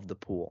of the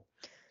pool.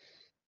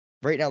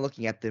 Right now,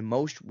 looking at the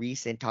most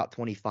recent top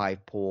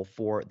 25 poll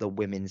for the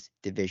women's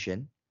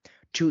division,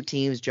 2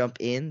 teams jump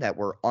in that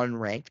were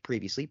unranked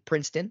previously.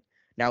 Princeton,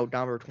 now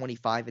number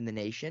 25 in the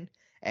nation,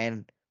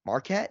 and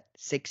Marquette,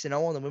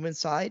 6-0 on the women's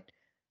side.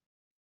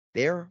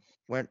 There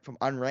went from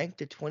unranked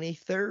to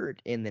 23rd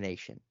in the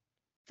nation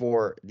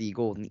for the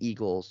Golden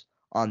Eagles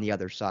on the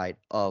other side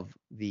of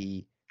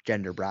the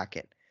gender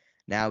bracket.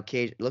 Now,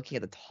 looking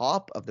at the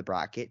top of the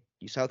bracket,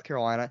 South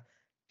Carolina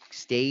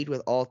stayed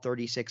with all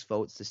 36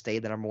 votes to stay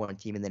the number 1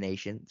 team in the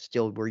nation.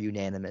 Still were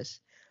unanimous.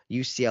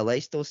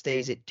 UCLA still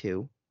stays at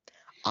 2.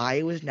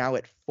 Iowa's now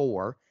at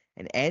 4,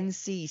 and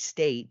NC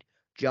State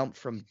jumped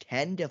from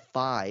 10 to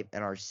 5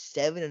 and are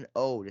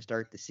 7-0 to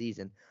start the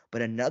season.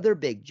 But another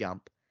big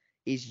jump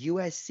is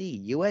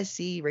USC.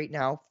 USC right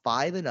now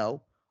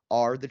 5-0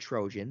 are the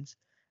Trojans.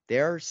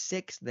 They're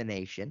 6th in the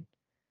nation,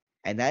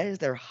 and that is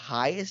their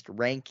highest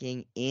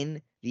ranking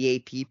in the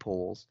AP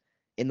polls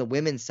in the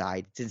women's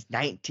side since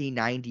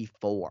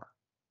 1994.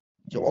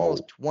 So Whoa.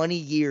 almost 20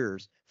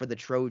 years for the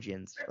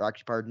Trojans, or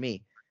actually, pardon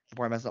me,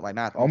 before I mess up my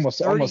math, Almost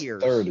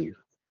 30.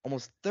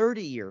 Almost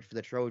 30 years for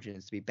the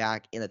Trojans to be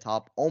back in the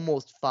top,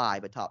 almost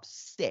 5, a top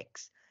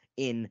 6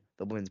 in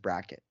the women's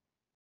bracket.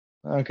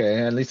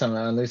 Okay, at least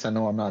I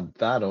know I'm not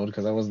that old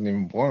because I wasn't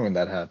even born when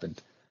that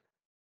happened.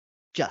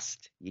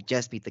 You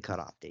just beat the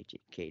cutoff date,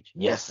 Cage. Just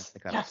missed Yes, the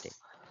cutoff date.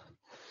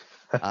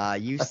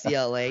 yes.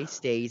 UCLA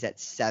stays at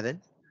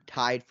 7,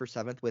 tied for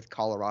 7th with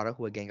Colorado,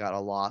 who again got a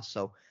loss,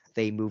 so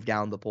they moved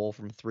down the poll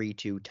from 3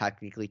 to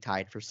technically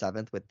tied for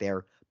 7th with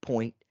their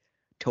point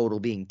total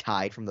being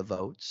tied from the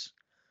votes.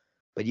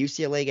 But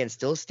UCLA again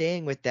still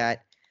staying with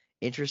that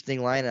interesting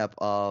lineup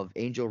of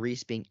Angel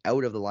Reese being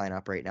out of the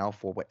lineup right now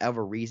for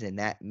whatever reason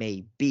that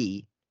may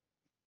be.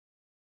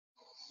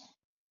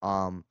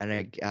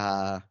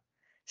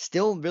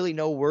 Still really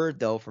no word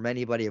though from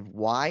anybody of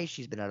why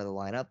she's been out of the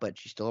lineup, but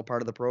she's still a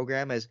part of the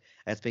program as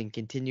that's been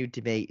continued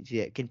to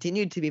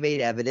be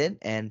made evident,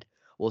 and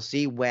we'll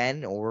see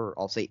when, or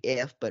I'll say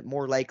if, but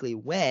more likely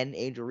when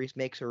Angel Reese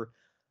makes her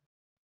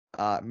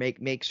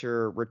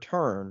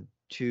return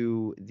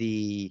to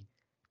the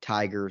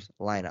Tigers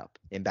lineup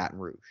in Baton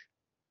Rouge.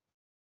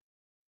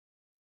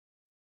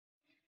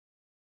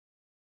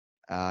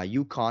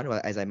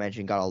 UConn, as I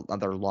mentioned, got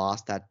another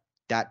loss that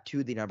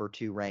to the number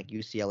 2 ranked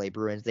UCLA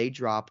Bruins. They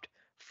dropped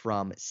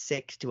from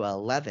 6th to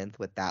 11th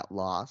with that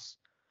loss,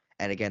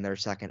 and again they're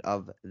second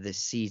of the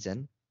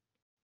season.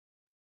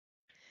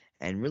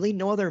 And really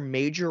no other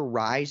major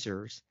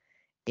risers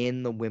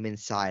in the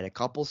women's side. A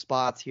couple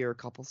spots here, a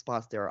couple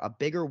spots there. A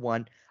bigger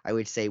one, I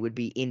would say, would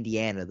be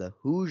Indiana. The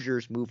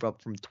Hoosiers moved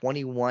up from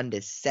 21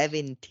 to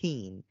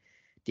 17,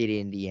 did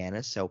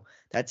Indiana. So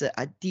that's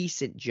a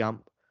decent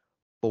jump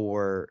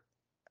for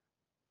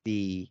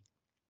the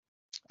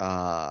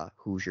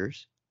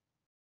Hoosiers.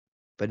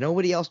 But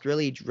nobody else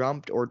really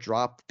jumped or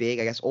dropped big.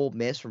 I guess Ole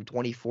Miss from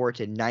 24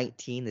 to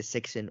 19, the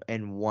 6-1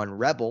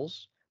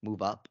 Rebels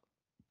move up.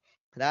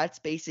 That's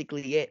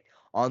basically it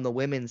on the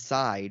women's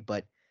side.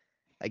 But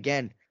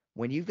again,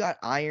 when you've got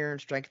iron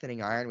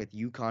strengthening iron with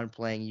UConn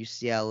playing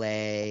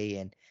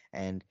UCLA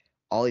and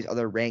all these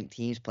other ranked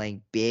teams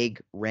playing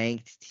big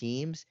ranked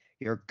teams,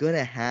 you're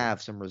gonna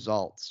have some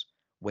results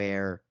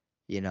where,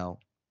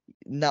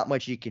 not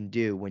much you can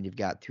do when you've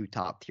got 2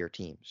 top tier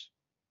teams.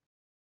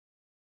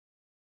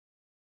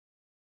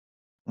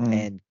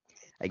 And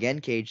again,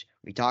 Cage,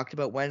 we talked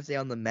about Wednesday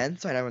on the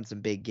men's side having some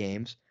big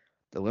games.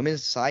 The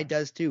women's side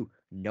does too.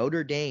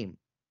 Notre Dame,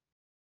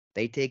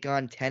 they take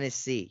on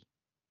Tennessee.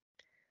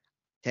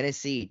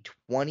 Tennessee,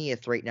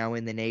 20th right now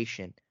in the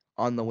nation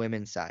on the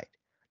women's side.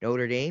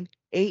 Notre Dame,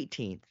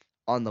 18th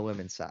on the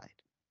women's side.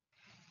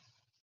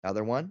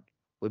 Another one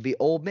would be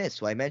Ole Miss,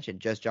 who I mentioned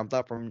just jumped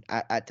up from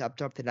at top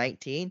to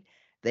 19.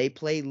 They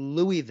play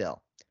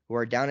Louisville, who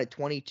are down at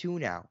 22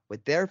 now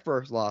with their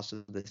first loss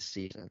of the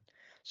season.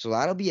 So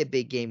that'll be a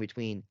big game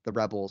between the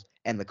Rebels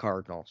and the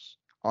Cardinals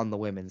on the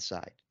women's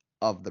side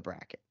of the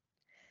bracket.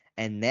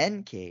 And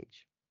then,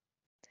 Cage,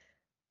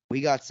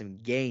 we got some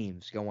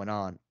games going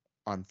on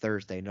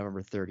Thursday,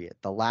 November 30th,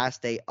 the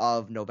last day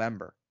of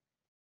November.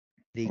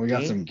 We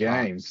got some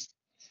games.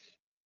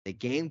 The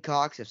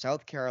Gamecocks of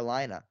South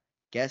Carolina,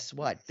 guess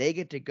what? They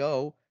get to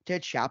go to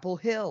Chapel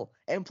Hill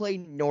and play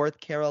North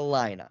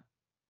Carolina.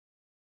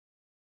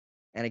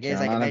 And again,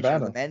 as I mentioned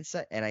on the men's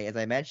side, and as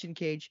I mentioned,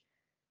 Cage,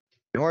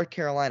 North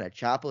Carolina,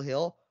 Chapel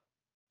Hill,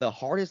 the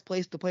hardest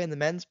place to play in the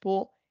men's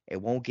pool.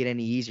 It won't get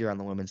any easier on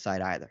the women's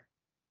side either,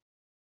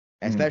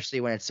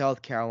 especially when it's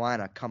South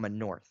Carolina coming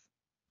north.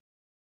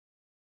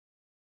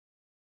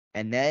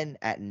 And then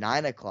at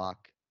 9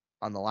 o'clock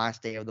on the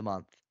last day of the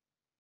month,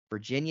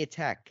 Virginia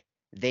Tech,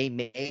 they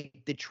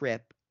make the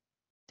trip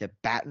to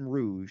Baton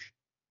Rouge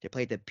to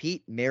play the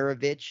Pete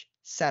Maravich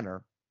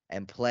Center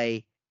and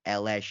play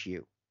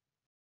LSU.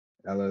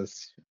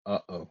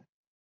 Uh-oh.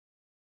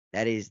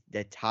 That is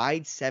the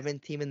tied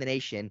 7th team in the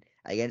nation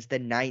against the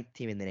 9th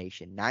team in the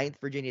nation. 9th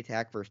Virginia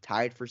Tech versus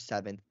tied for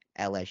 7th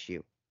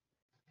LSU.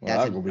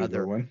 Well, that's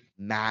another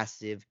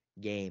massive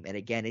game. And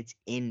again, it's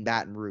in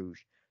Baton Rouge.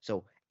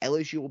 So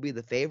LSU will be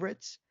the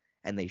favorites,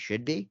 and they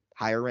should be.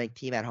 Higher ranked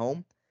team at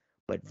home.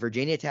 But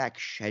Virginia Tech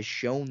has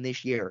shown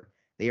this year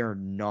they are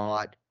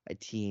not a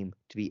team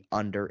to be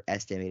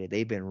underestimated.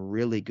 They've been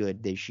really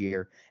good this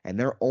year, and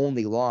their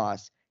only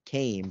loss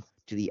came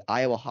to the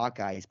Iowa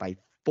Hawkeyes by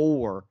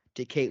 4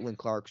 to Caitlin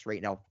Clark's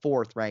right now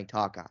 4th ranked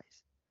Hawkeyes.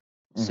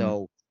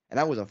 So, and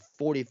that was a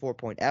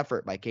 44-point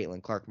effort by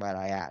Caitlin Clark, might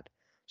I add.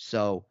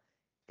 So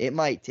it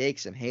might take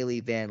some Haley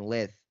Van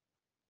Lith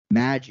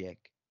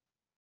magic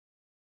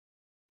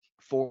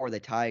for the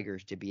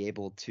Tigers to be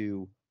able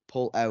to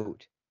pull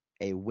out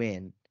a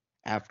win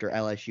after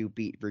LSU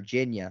beat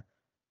Virginia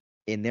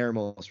in their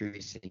most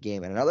recent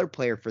game. And another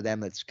player for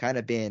them that's kind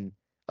of been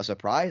a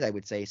surprise, I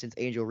would say, since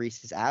Angel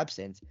Reese's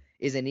absence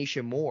is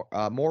Anisha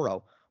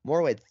Morrow.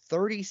 Morrow had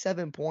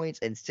 37 points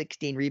and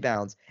 16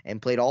 rebounds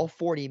and played all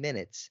 40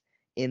 minutes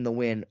in the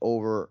win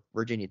over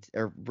Virginia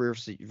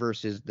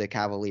versus the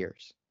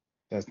Cavaliers.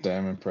 That's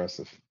damn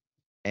impressive.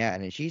 Yeah,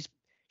 and she's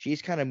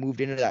kind of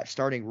moved into that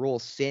starting role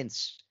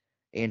since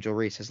Angel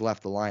Reese has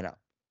left the lineup.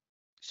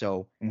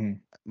 So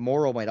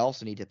Morrow might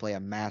also need to play a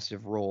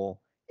massive role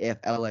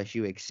if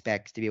LSU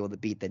expects to be able to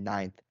beat the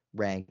 9th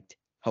ranked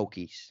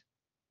Hokies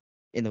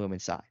in the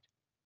women's side.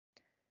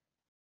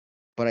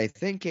 But I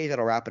think, Kate,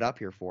 that'll wrap it up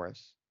here for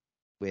us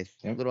with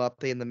a Yep. little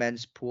update in the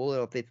men's pool, a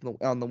little update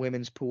on the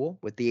women's pool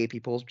with the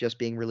AP polls just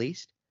being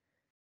released.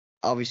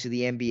 Obviously,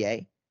 the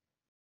NBA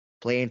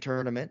play-in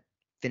tournament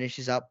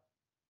finishes up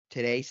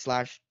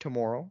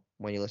today/tomorrow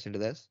when you listen to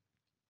this.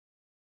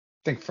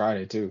 I think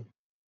Friday too,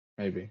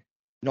 maybe.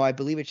 No, I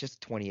believe it's just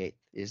the 28th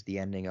is the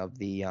ending of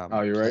the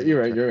Oh, you're right. play-in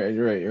You're right.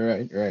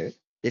 tournament. You're right.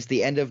 It's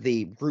the end of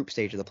the group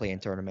stage of the play-in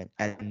tournament,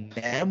 and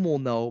then we'll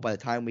know by the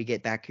time we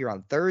get back here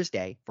on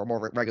Thursday for more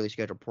regularly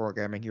scheduled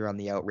programming here on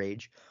the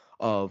Outrage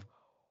of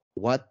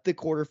what the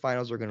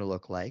quarterfinals are going to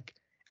look like.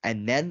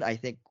 And then I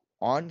think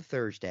on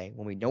Thursday,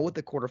 when we know what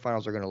the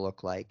quarterfinals are going to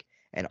look like,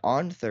 and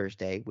on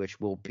Thursday, which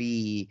will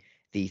be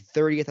the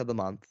 30th of the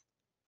month,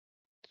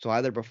 so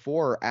either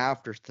before or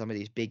after some of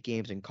these big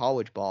games in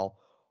college ball,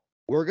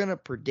 we're going to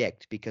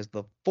predict because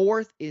the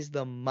 4th is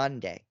the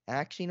Monday.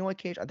 Actually, you know what,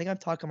 Cage? I think I'm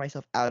talking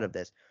myself out of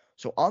this.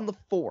 So on the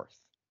 4th,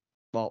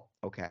 well,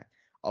 okay,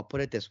 I'll put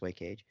it this way,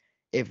 Cage.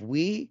 If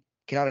we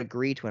cannot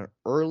agree to an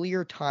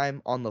earlier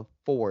time on the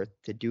 4th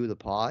to do the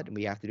pod, and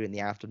we have to do it in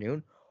the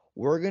afternoon,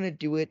 we're going to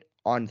do it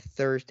on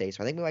Thursday.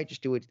 So I think we might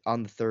just do it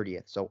on the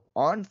 30th. So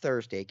on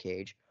Thursday,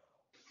 Cage,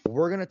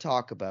 we're going to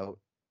talk about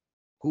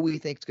who we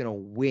think is going to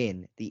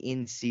win the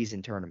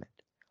in-season tournament.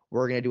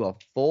 We're going to do a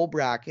full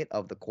bracket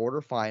of the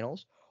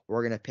quarterfinals.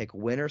 We're going to pick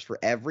winners for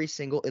every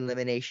single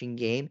elimination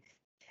game,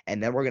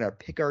 and then we're going to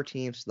pick our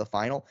teams to the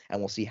final, and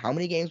we'll see how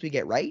many games we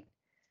get right,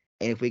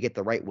 and if we get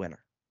the right winner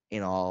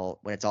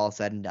when it's all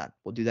said and done.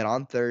 We'll do that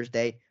on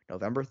Thursday,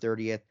 November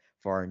 30th,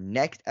 for our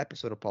next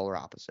episode of Polar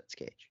Opposites,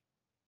 Cage.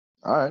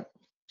 All right.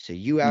 So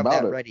you have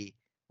About that it. ready.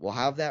 We'll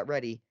have that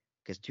ready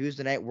because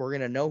Tuesday night we're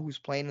going to know who's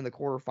playing in the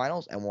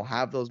quarterfinals, and we'll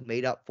have those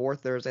made up for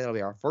Thursday. That'll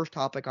be our first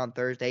topic on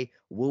Thursday.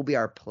 Will be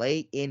our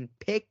play-in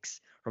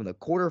picks from the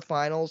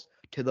quarterfinals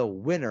to the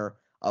winner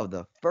of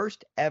the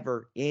first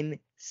ever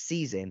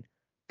in-season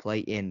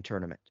play-in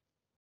tournament.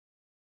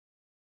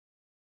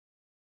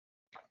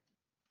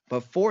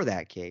 But for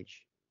that,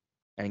 Cage,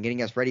 and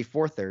getting us ready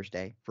for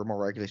Thursday for more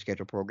regularly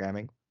scheduled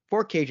programming,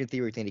 for Kajan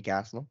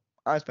Thiruthanikasalam,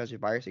 I'm Spencer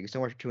Byers. Thank you so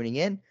much for tuning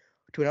in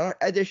to another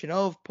edition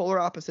of Polar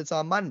Opposites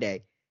on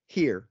Monday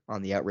here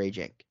on the Outrage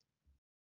Inc.